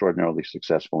been extraordinarily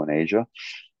successful in Asia.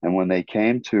 And when they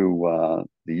came to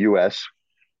the US,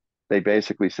 they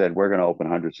basically said, we're going to open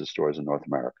hundreds of stores in North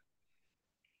America.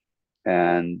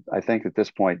 And I think at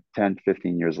this point, 10,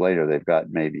 15 years later, they've got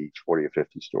maybe 40 or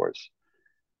 50 stores.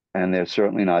 And they're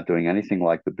certainly not doing anything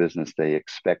like the business they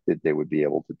expected they would be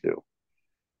able to do.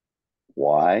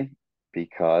 Why?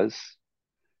 Because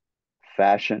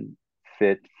fashion,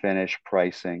 fit, finish,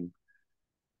 pricing,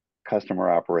 customer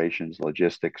operations,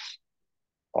 logistics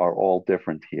are all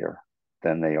different here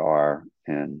than they are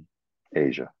in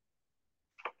Asia.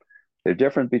 They're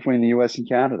different between the US and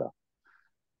Canada.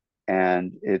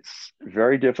 And it's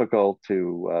very difficult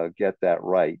to get that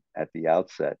right at the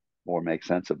outset or make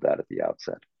sense of that at the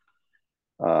outset.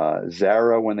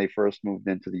 Zara, when they first moved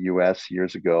into the US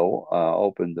years ago,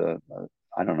 opened,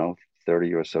 I don't know,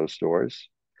 30 or so stores.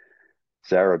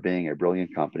 Zara, being a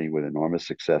brilliant company with enormous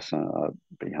success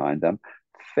behind them,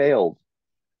 failed.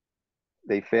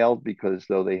 They failed because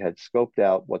though they had scoped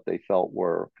out what they felt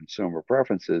were consumer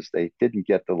preferences, they didn't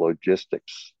get the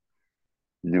logistics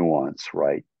nuance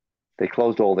right. They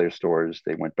closed all their stores.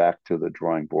 They went back to the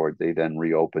drawing board. They then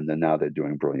reopened, and now they're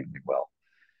doing brilliantly well.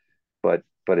 But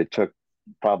it took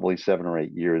probably 7 or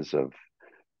 8 years of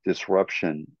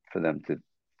disruption for them to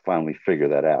finally figure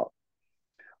that out.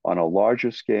 On a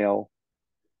larger scale,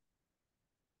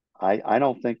 I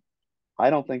don't think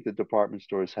the department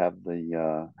stores have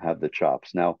the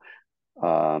chops. Now,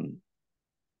 um,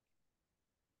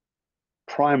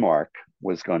 Primark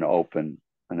was going to open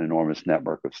an enormous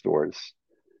network of stores.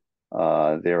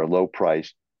 They're a low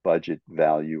priced budget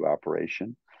value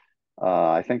operation.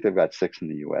 I think they've got 6 in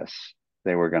the US.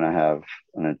 They were going to have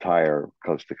an entire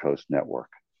coast to coast network.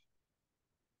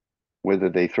 Whether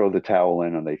they throw the towel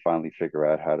in and they finally figure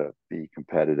out how to be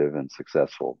competitive and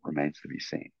successful remains to be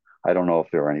seen. I don't know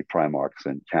if there are any Primarks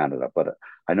in Canada, but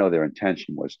I know their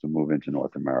intention was to move into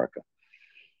North America.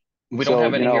 We don't So,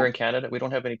 have you any here know, in Canada. We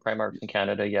don't have any Primarks in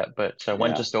Canada yet, but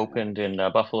one yeah, just opened in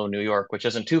Buffalo, New York, which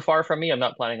isn't too far from me. I'm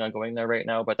not planning on going there right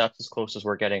now, but that's as close as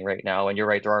we're getting right now. And you're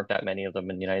right, there aren't that many of them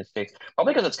in the United States.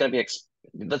 Probably because it's going to be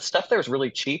the stuff there is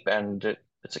really cheap and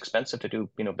it's expensive to do,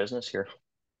 business here.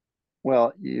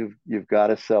 well, you've got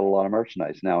to sell a lot of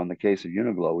merchandise. Now, in the case of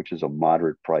Uniqlo, which is a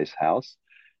moderate price house,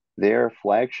 their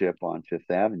flagship on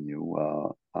Fifth Avenue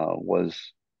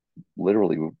was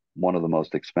literally one of the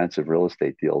most expensive real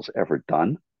estate deals ever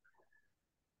done.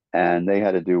 and they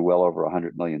had to do well over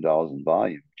 $100 million in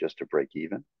volume just to break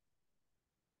even,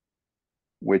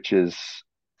 which is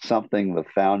something the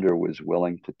founder was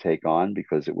willing to take on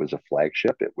because it was a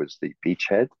flagship. It was the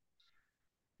beachhead,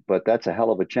 but that's a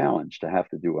hell of a challenge to have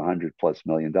to do $100+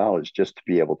 million just to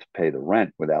be able to pay the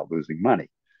rent without losing money.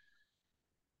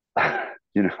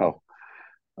 you know,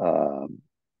 um,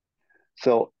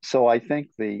 so I think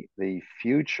the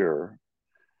future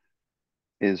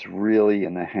is really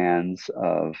in the hands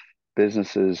of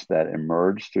businesses that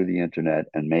emerge through the internet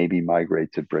and maybe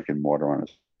migrate to brick and mortar on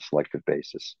a selective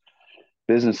basis.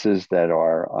 Businesses that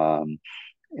are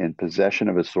in possession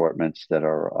of assortments that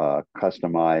are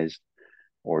customized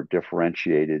or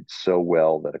differentiated so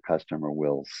well that a customer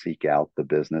will seek out the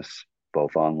business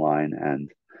both online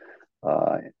and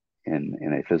uh,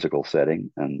 in a physical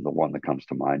setting. And the one that comes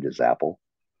to mind is Apple.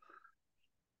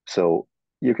 So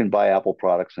you can buy Apple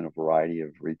products in a variety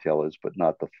of retailers, but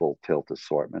not the full tilt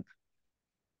assortment.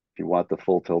 If you want the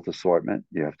full tilt assortment,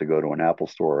 you have to go to an Apple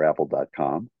store or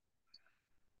apple.com.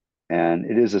 And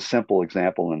it is a simple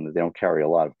example in that they don't carry a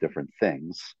lot of different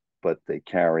things, but they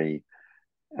carry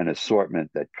an assortment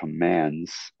that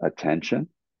commands attention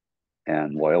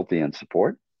and loyalty and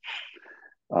support.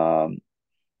 Um,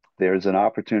 there's an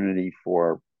opportunity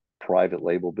for private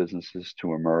label businesses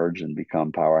to emerge and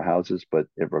become powerhouses, but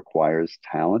it requires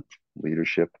talent,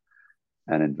 leadership,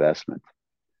 and investment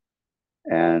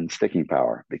and sticking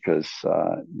power because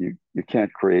you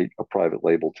can't create a private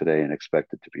label today and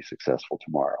expect it to be successful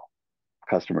tomorrow.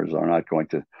 Customers are not going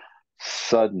to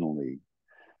suddenly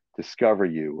discover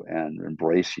you and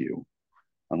embrace you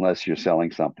unless you're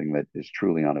selling something that is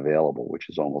truly unavailable, which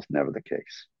is almost never the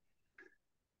case.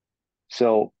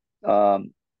 So the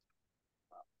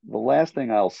last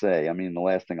thing I'll say, the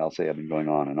last thing I'll say, I've been going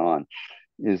on and on,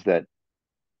 is that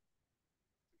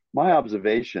my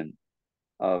observation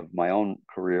of my own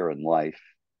career and life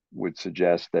would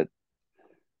suggest that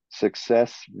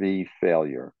success v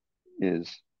failure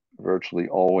is virtually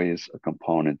always a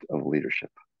component of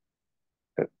leadership,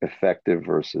 effective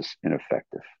versus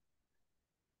ineffective.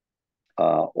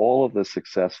 All of the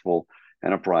successful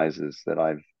enterprises that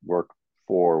I've worked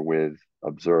for, with,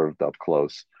 observed up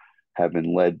close, have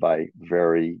been led by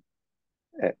very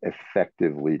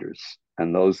effective leaders.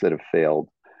 And those that have failed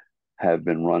have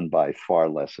been run by far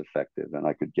less effective. And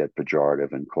I could get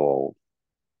pejorative and call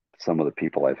some of the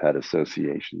people I've had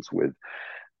associations with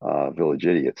village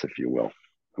idiots, if you will,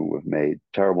 who have made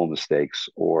terrible mistakes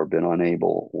or been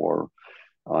unable or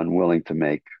unwilling to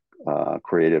make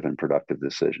creative and productive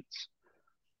decisions.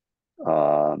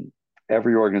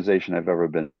 Every organization I've ever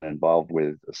been involved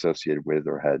with, associated with,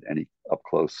 or had any up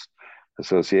close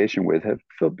association with have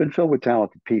been filled with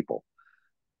talented people,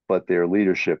 but their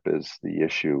leadership is the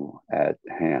issue at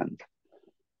hand.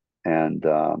 And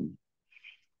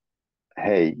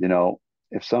hey,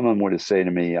 if someone were to say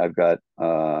to me, I've got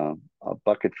a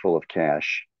bucket full of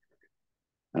cash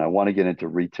and I want to get into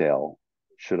retail,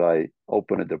 should I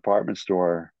open a department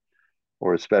store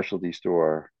or a specialty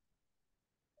store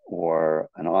or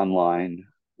an online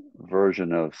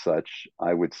version of such?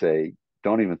 I would say,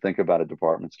 don't even think about a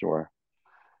department store.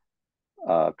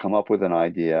 Come up with an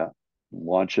idea,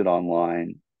 launch it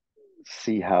online,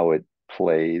 see how it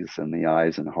plays in the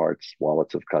eyes and hearts,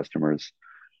 wallets of customers,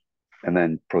 and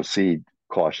then proceed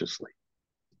cautiously.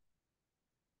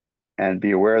 And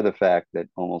be aware of the fact that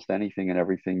almost anything and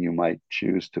everything you might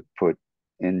choose to put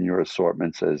in your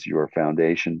assortments as your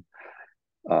foundation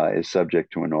is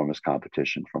subject to enormous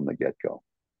competition from the get-go.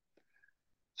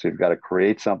 So you've got to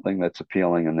create something that's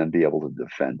appealing and then be able to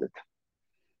defend it.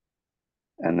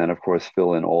 And then, of course,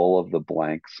 fill in all of the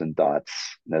blanks and dots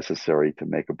necessary to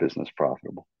make a business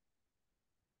profitable.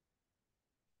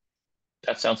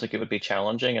 That sounds like it would be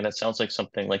challenging, and it sounds like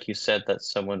something, like you said, that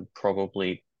someone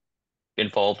probably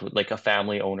involved with like a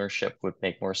family ownership would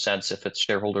make more sense. If it's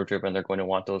shareholder driven, they're going to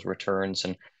want those returns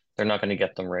and they're not going to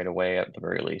get them right away at the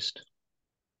very least.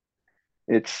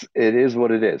 It is what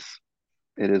it is.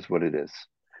 It is what it is.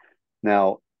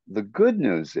 Now, the good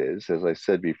news is, as I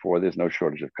said before, there's no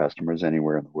shortage of customers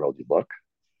anywhere in the world you look.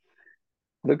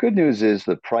 The good news is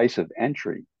the price of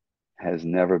entry has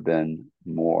never been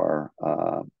more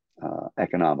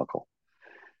economical.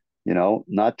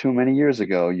 Not too many years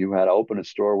ago, you had to open a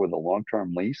store with a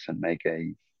long-term lease and make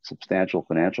a substantial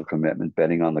financial commitment,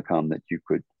 betting on the come that you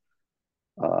could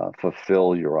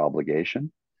fulfill your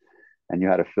obligation, and you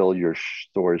had to fill your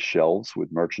store's shelves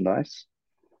with merchandise.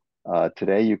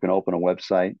 Today, you can open a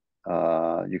website.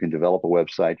 You can develop a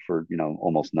website for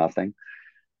almost nothing.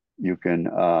 You can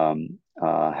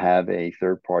have a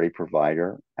third-party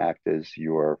provider act as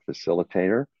your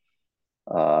facilitator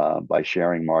by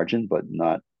sharing margin, but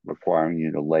not requiring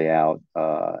you to lay out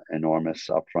enormous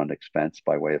upfront expense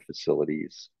by way of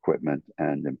facilities, equipment,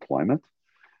 and employment.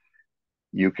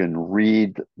 You can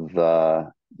read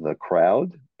the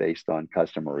crowd based on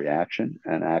customer reaction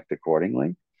and act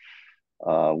accordingly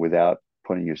without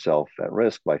putting yourself at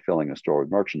risk by filling a store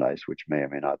with merchandise, which may or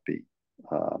may not be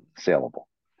saleable.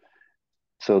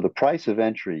 So the price of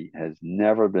entry has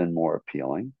never been more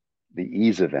appealing, the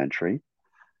ease of entry.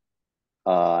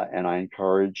 And I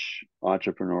encourage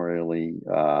entrepreneurially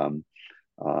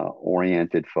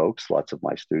oriented folks, lots of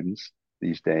my students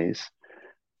these days,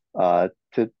 to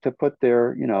put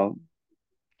their,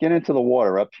 get into the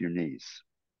water up to your knees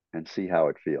and see how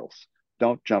it feels.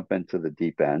 Don't jump into the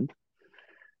deep end.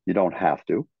 You don't have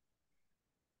to.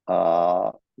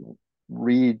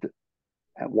 Read,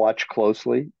 watch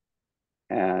closely,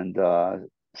 and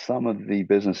some of the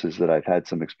businesses that I've had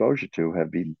some exposure to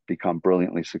have become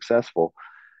brilliantly successful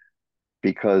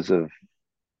because of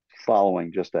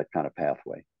following just that kind of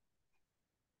pathway.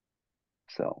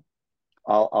 So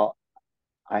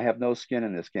I have no skin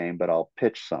in this game, but I'll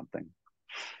pitch something.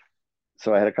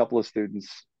 So I had a couple of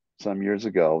students some years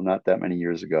ago, not that many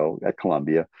years ago, at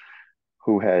Columbia,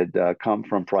 who had come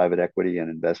from private equity and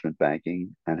investment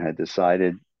banking and had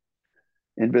decided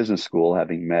in business school,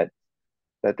 having met,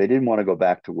 that they didn't want to go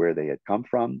back to where they had come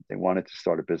from. They wanted to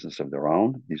start a business of their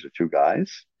own. These are two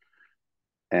guys.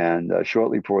 And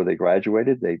shortly before they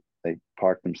graduated, they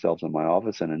parked themselves in my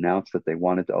office and announced that they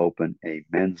wanted to open a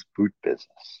men's boot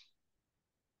business.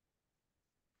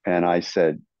 And I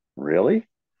said, really? And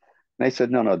they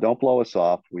said, no, don't blow us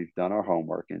off. We've done our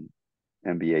homework in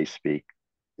MBA speak.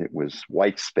 It was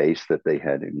white space that they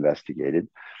had investigated.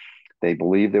 They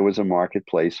believed there was a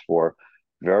marketplace for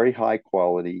very high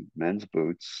quality men's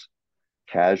boots,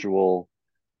 casual,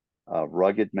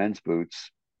 rugged men's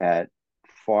boots at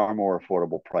far more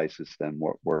affordable prices than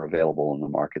what were available in the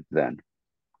market then.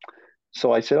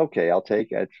 So I said, okay, I'll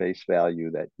take at face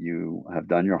value that you have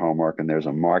done your homework and there's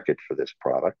a market for this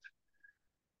product.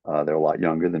 They're a lot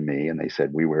younger than me, and they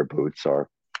said, we wear boots, our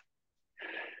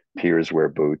peers wear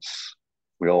boots.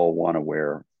 We all want to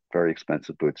wear very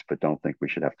expensive boots, but don't think we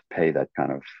should have to pay that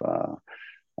kind of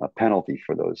penalty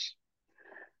for those.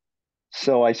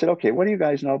 So I said, okay, what do you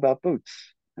guys know about boots?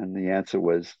 And the answer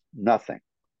was nothing.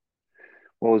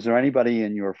 Well, is there anybody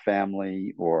in your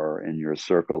family or in your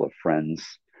circle of friends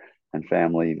and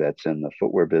family that's in the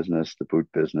footwear business, the boot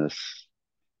business?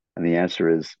 And the answer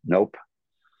is nope.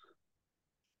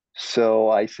 So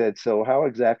I said, so how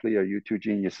exactly are you two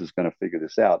geniuses going to figure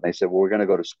this out? And they said, well, we're going to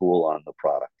go to school on the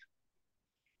product.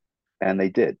 And they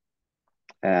did.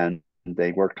 And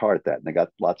they worked hard at that. And they got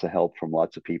lots of help from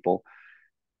lots of people.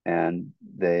 And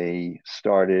they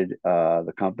started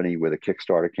the company with a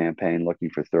Kickstarter campaign looking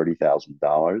for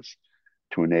 $30,000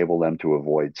 to enable them to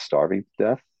avoid starving to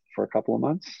death for a couple of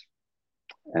months.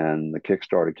 And the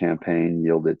Kickstarter campaign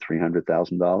yielded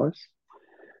 $300,000.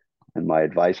 And my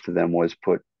advice to them was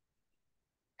put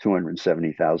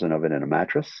 270,000 of it in a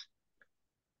mattress,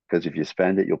 because if you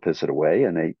spend it, you'll piss it away.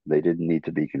 And they didn't need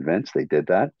to be convinced. They did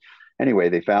that. Anyway,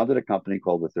 they founded a company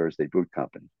called the Thursday Boot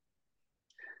Company.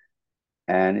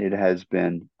 And it has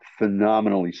been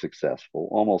phenomenally successful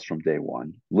almost from day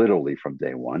one, literally from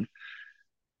day one.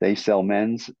 They sell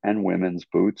men's and women's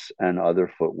boots and other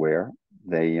footwear.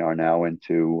 They are now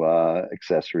into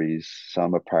accessories,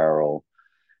 some apparel.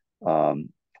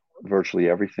 Virtually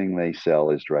everything they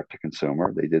sell is direct to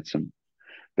consumer. They did some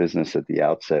business at the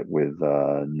outset with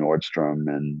Nordstrom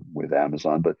and with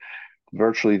Amazon, but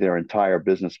virtually their entire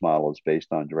business model is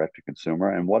based on direct to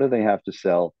consumer. And what do they have to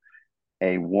sell?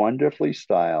 A wonderfully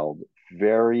styled,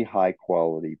 very high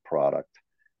quality product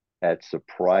at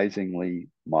surprisingly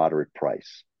moderate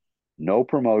price. No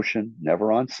promotion,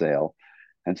 never on sale.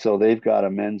 And so they've got a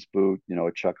men's boot, a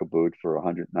Chukka boot for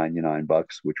 $199,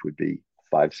 which would be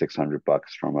 $500-600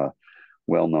 from a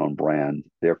well-known brand.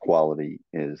 Their quality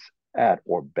is at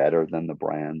or better than the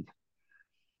brand.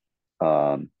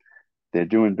 They're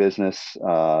doing business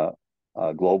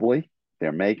globally.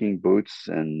 They're making boots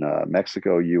in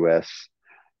Mexico, US,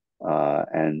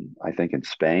 and I think in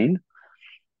Spain.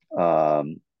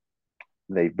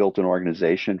 They built an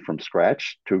organization from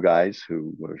scratch, two guys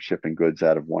who were shipping goods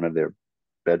out of one of their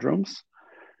bedrooms.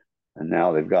 And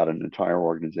now they've got an entire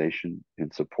organization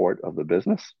in support of the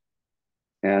business.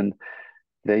 And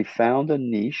they found a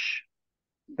niche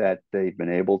that they've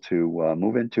been able to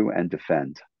move into and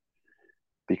defend,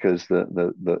 because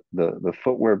the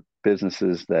footwear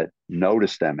businesses that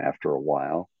noticed them after a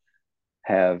while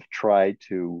have tried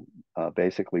to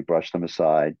basically brush them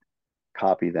aside,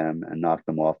 copy them, and knock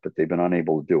them off, but they've been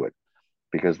unable to do it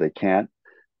because they can't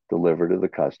deliver to the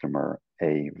customer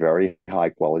a very high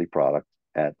quality product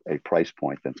at a price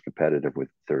point that's competitive with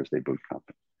Thursday Boot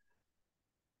Company.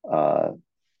 Uh,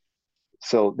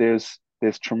 so there's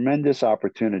tremendous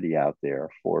opportunity out there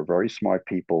for very smart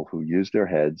people who use their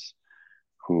heads,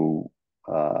 who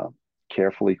uh,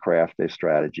 carefully craft their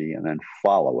strategy and then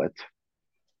follow it,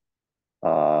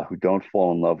 who don't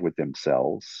fall in love with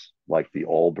themselves like the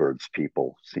Allbirds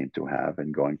people seem to have,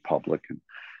 and going public and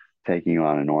taking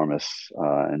on enormous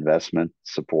investment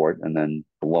support and then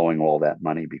blowing all that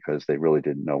money because they really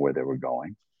didn't know where they were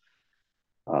going.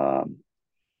 Um,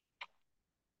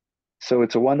 so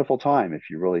it's a wonderful time if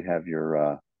you really have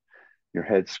your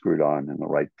head screwed on in the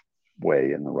right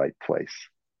way in the right place.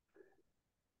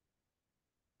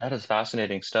 That is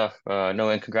fascinating stuff. No,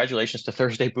 and congratulations to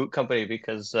Thursday Boot Company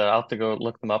because I'll have to go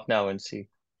look them up now and see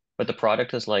what the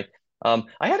product is like.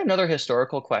 I had another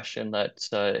historical question that's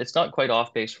it's not quite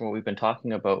off base from what we've been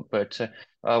talking about, but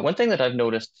one thing that I've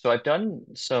noticed, so I've done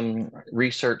some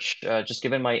research, just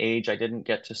given my age, I didn't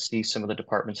get to see some of the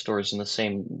department stores in the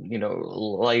same,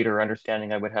 light or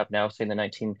understanding I would have now, say in the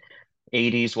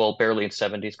 1980s, well, barely in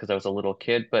 70s because I was a little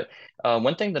kid. But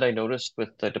one thing that I noticed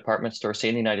with the department store, say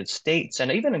in the United States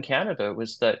and even in Canada,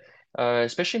 was that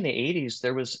especially in the 80s,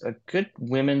 there was a good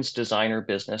women's designer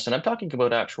business. And I'm talking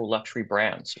about actual luxury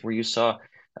brands where you saw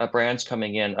brands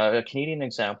coming in. A Canadian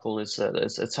example is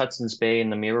it's Hudson's Bay in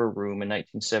the Mirror Room in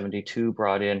 1972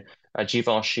 brought in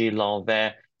Givenchy,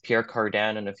 Lanvin, Pierre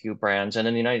Cardin, and a few brands. And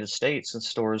in the United States, in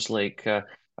stores like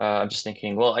I'm just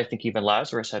thinking, well, I think even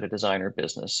Lazarus had a designer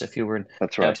business. If you were in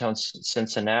That's right. downtown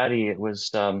Cincinnati, it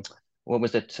was what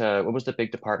was it? What was the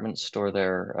big department store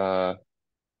there?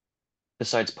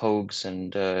 Besides Pogues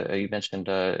and you mentioned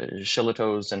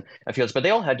Shillito's and a few others, but they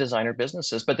all had designer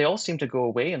businesses, but they all seemed to go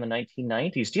away in the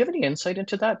 1990s. Do you have any insight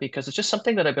into that? Because it's just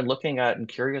something that I've been looking at and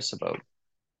curious about.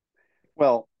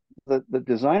 Well, the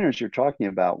designers you're talking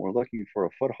about were looking for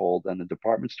a foothold, and the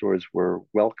department stores were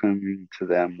welcoming to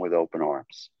them with open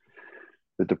arms.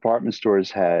 The department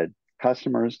stores had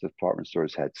customers, the department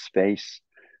stores had space,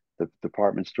 the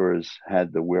department stores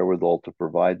had the wherewithal to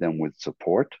provide them with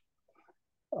support,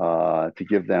 to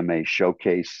give them a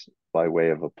showcase by way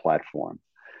of a platform.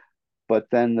 But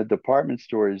then the department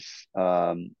stores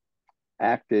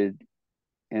acted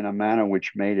in a manner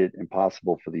which made it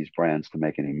impossible for these brands to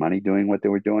make any money doing what they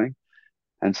were doing.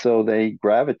 And so they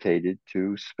gravitated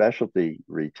to specialty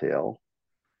retail.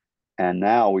 And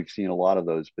now we've seen a lot of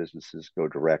those businesses go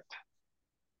direct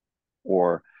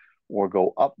or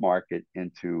go upmarket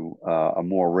into a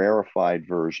more rarefied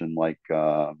version like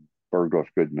Bergdorf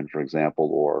Goodman, for example,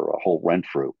 or a whole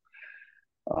Renfrew.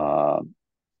 Uh,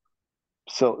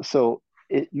 so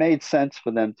it made sense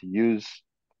for them to use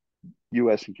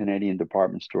U.S. and Canadian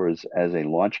department stores as a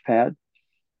launch pad,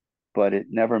 but it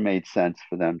never made sense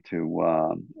for them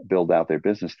to build out their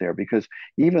business there because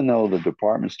even though the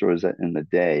department stores in the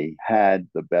day had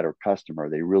the better customer,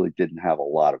 they really didn't have a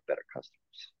lot of better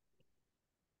customers.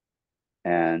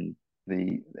 And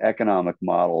the economic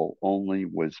model only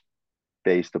was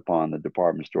based upon the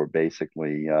department store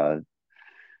basically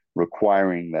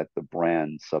requiring that the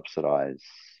brand subsidize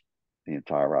the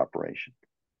entire operation.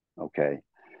 Okay.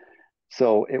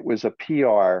 So it was a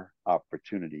PR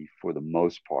opportunity for the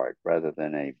most part, rather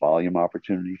than a volume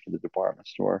opportunity for the department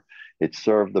store. It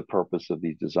served the purpose of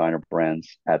these designer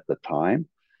brands at the time,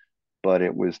 but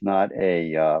it was not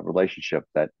a relationship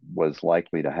that was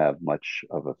likely to have much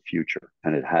of a future,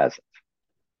 and it hasn't.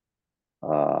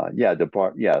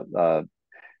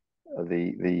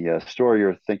 The store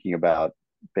you're thinking about,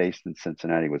 based in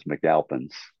Cincinnati, was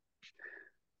McAlpin's,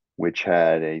 which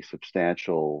had a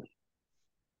substantial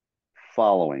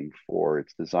following for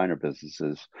its designer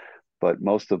businesses, but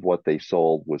most of what they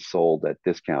sold was sold at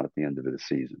discount at the end of the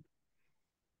season.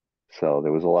 So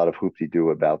there was a lot of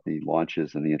hoopty-doo about the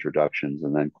launches and the introductions,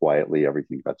 and then quietly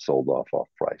everything got sold off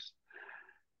price,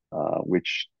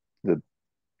 which the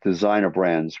designer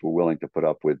brands were willing to put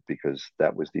up with because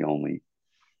that was the only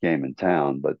game in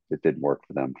town, but it didn't work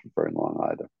for them for very long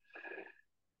either.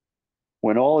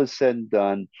 When all is said and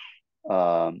done,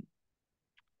 um,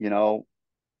 you know,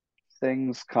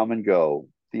 things come and go.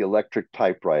 The electric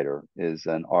typewriter is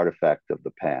an artifact of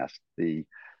the past. The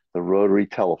rotary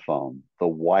telephone, the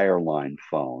wireline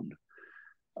phone.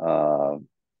 Uh,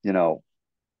 you know,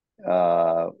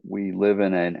 we live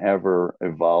in an ever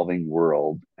evolving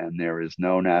world, and there is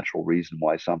no natural reason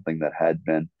why something that had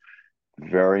been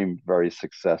very, very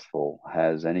successful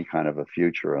has any kind of a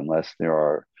future unless there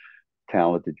are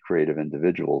talented, creative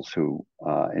individuals who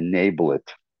enable it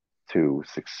to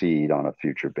succeed on a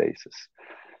future basis.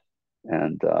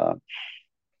 And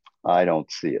I don't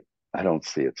see it. I don't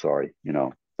see it. Sorry,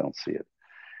 don't see it.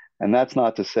 And that's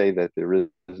not to say that there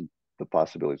isn't the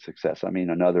possibility of success. I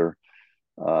mean, another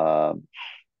uh,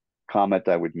 comment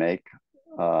I would make.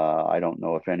 I don't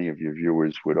know if any of your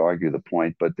viewers would argue the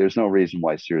point, but there's no reason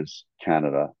why Sears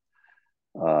Canada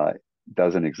uh,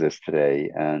 doesn't exist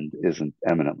today and isn't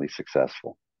eminently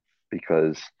successful,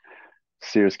 because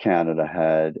Sears Canada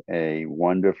had a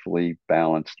wonderfully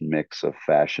balanced mix of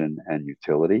fashion and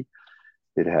utility.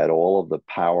 It had all of the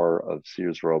power of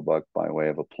Sears Roebuck by way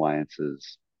of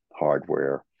appliances,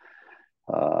 hardware,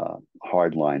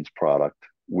 hard lines product,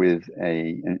 with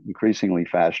an increasingly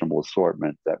fashionable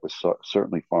assortment that was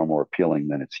certainly far more appealing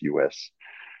than its U.S.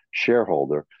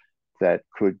 shareholder, that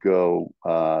could go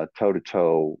toe to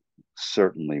toe,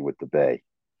 certainly with the Bay,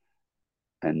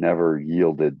 and never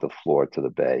yielded the floor to the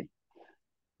Bay.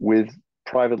 With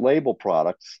private label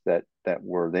products that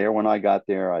were there when I got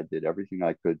there, I did everything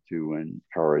I could to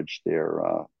encourage their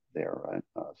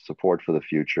support for the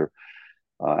future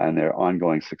and their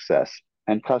ongoing success.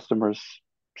 And customers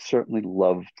certainly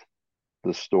loved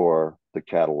the store, the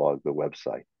catalog, the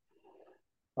website.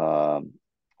 Um,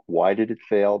 why did it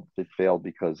fail? It failed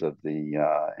because of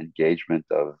the engagement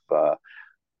of,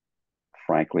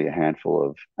 frankly, a handful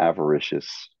of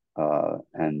avaricious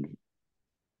and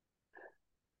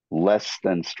less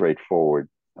than straightforward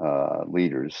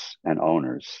leaders and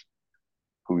owners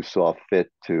who saw fit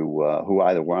to, who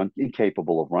either were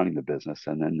incapable of running the business,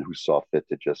 and then who saw fit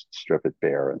to just strip it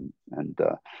bare and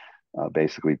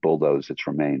basically bulldoze its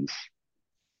remains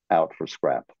out for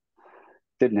scrap.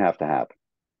 Didn't have to happen.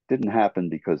 Didn't happen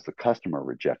because the customer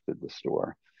rejected the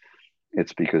store.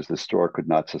 It's because the store could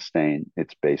not sustain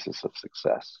its basis of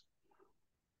success.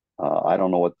 I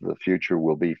don't know what the future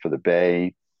will be for the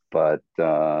Bay, but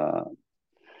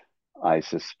I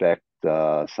suspect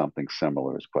something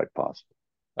similar is quite possible.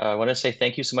 I want to say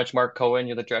thank you so much, Mark Cohen.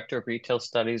 You're the Director of Retail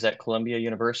Studies at Columbia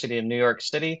University in New York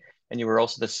City, and you were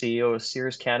also the CEO of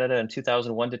Sears Canada in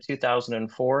 2001 to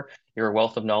 2004. You're a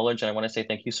wealth of knowledge, and I want to say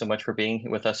thank you so much for being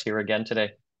with us here again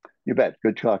today. You bet.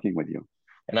 Good talking with you.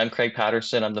 And I'm Craig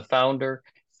Patterson. I'm the founder,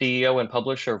 CEO, and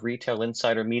publisher of Retail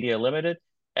Insider Media Limited.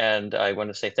 And I want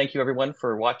to say thank you, everyone,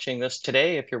 for watching this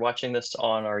today. If you're watching this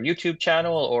on our YouTube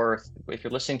channel, or if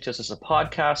you're listening to us as a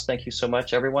podcast, thank you so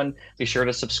much, everyone. Be sure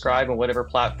to subscribe on whatever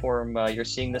platform you're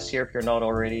seeing this here if you're not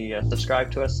already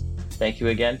subscribed to us. Thank you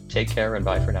again. Take care and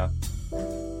bye for now.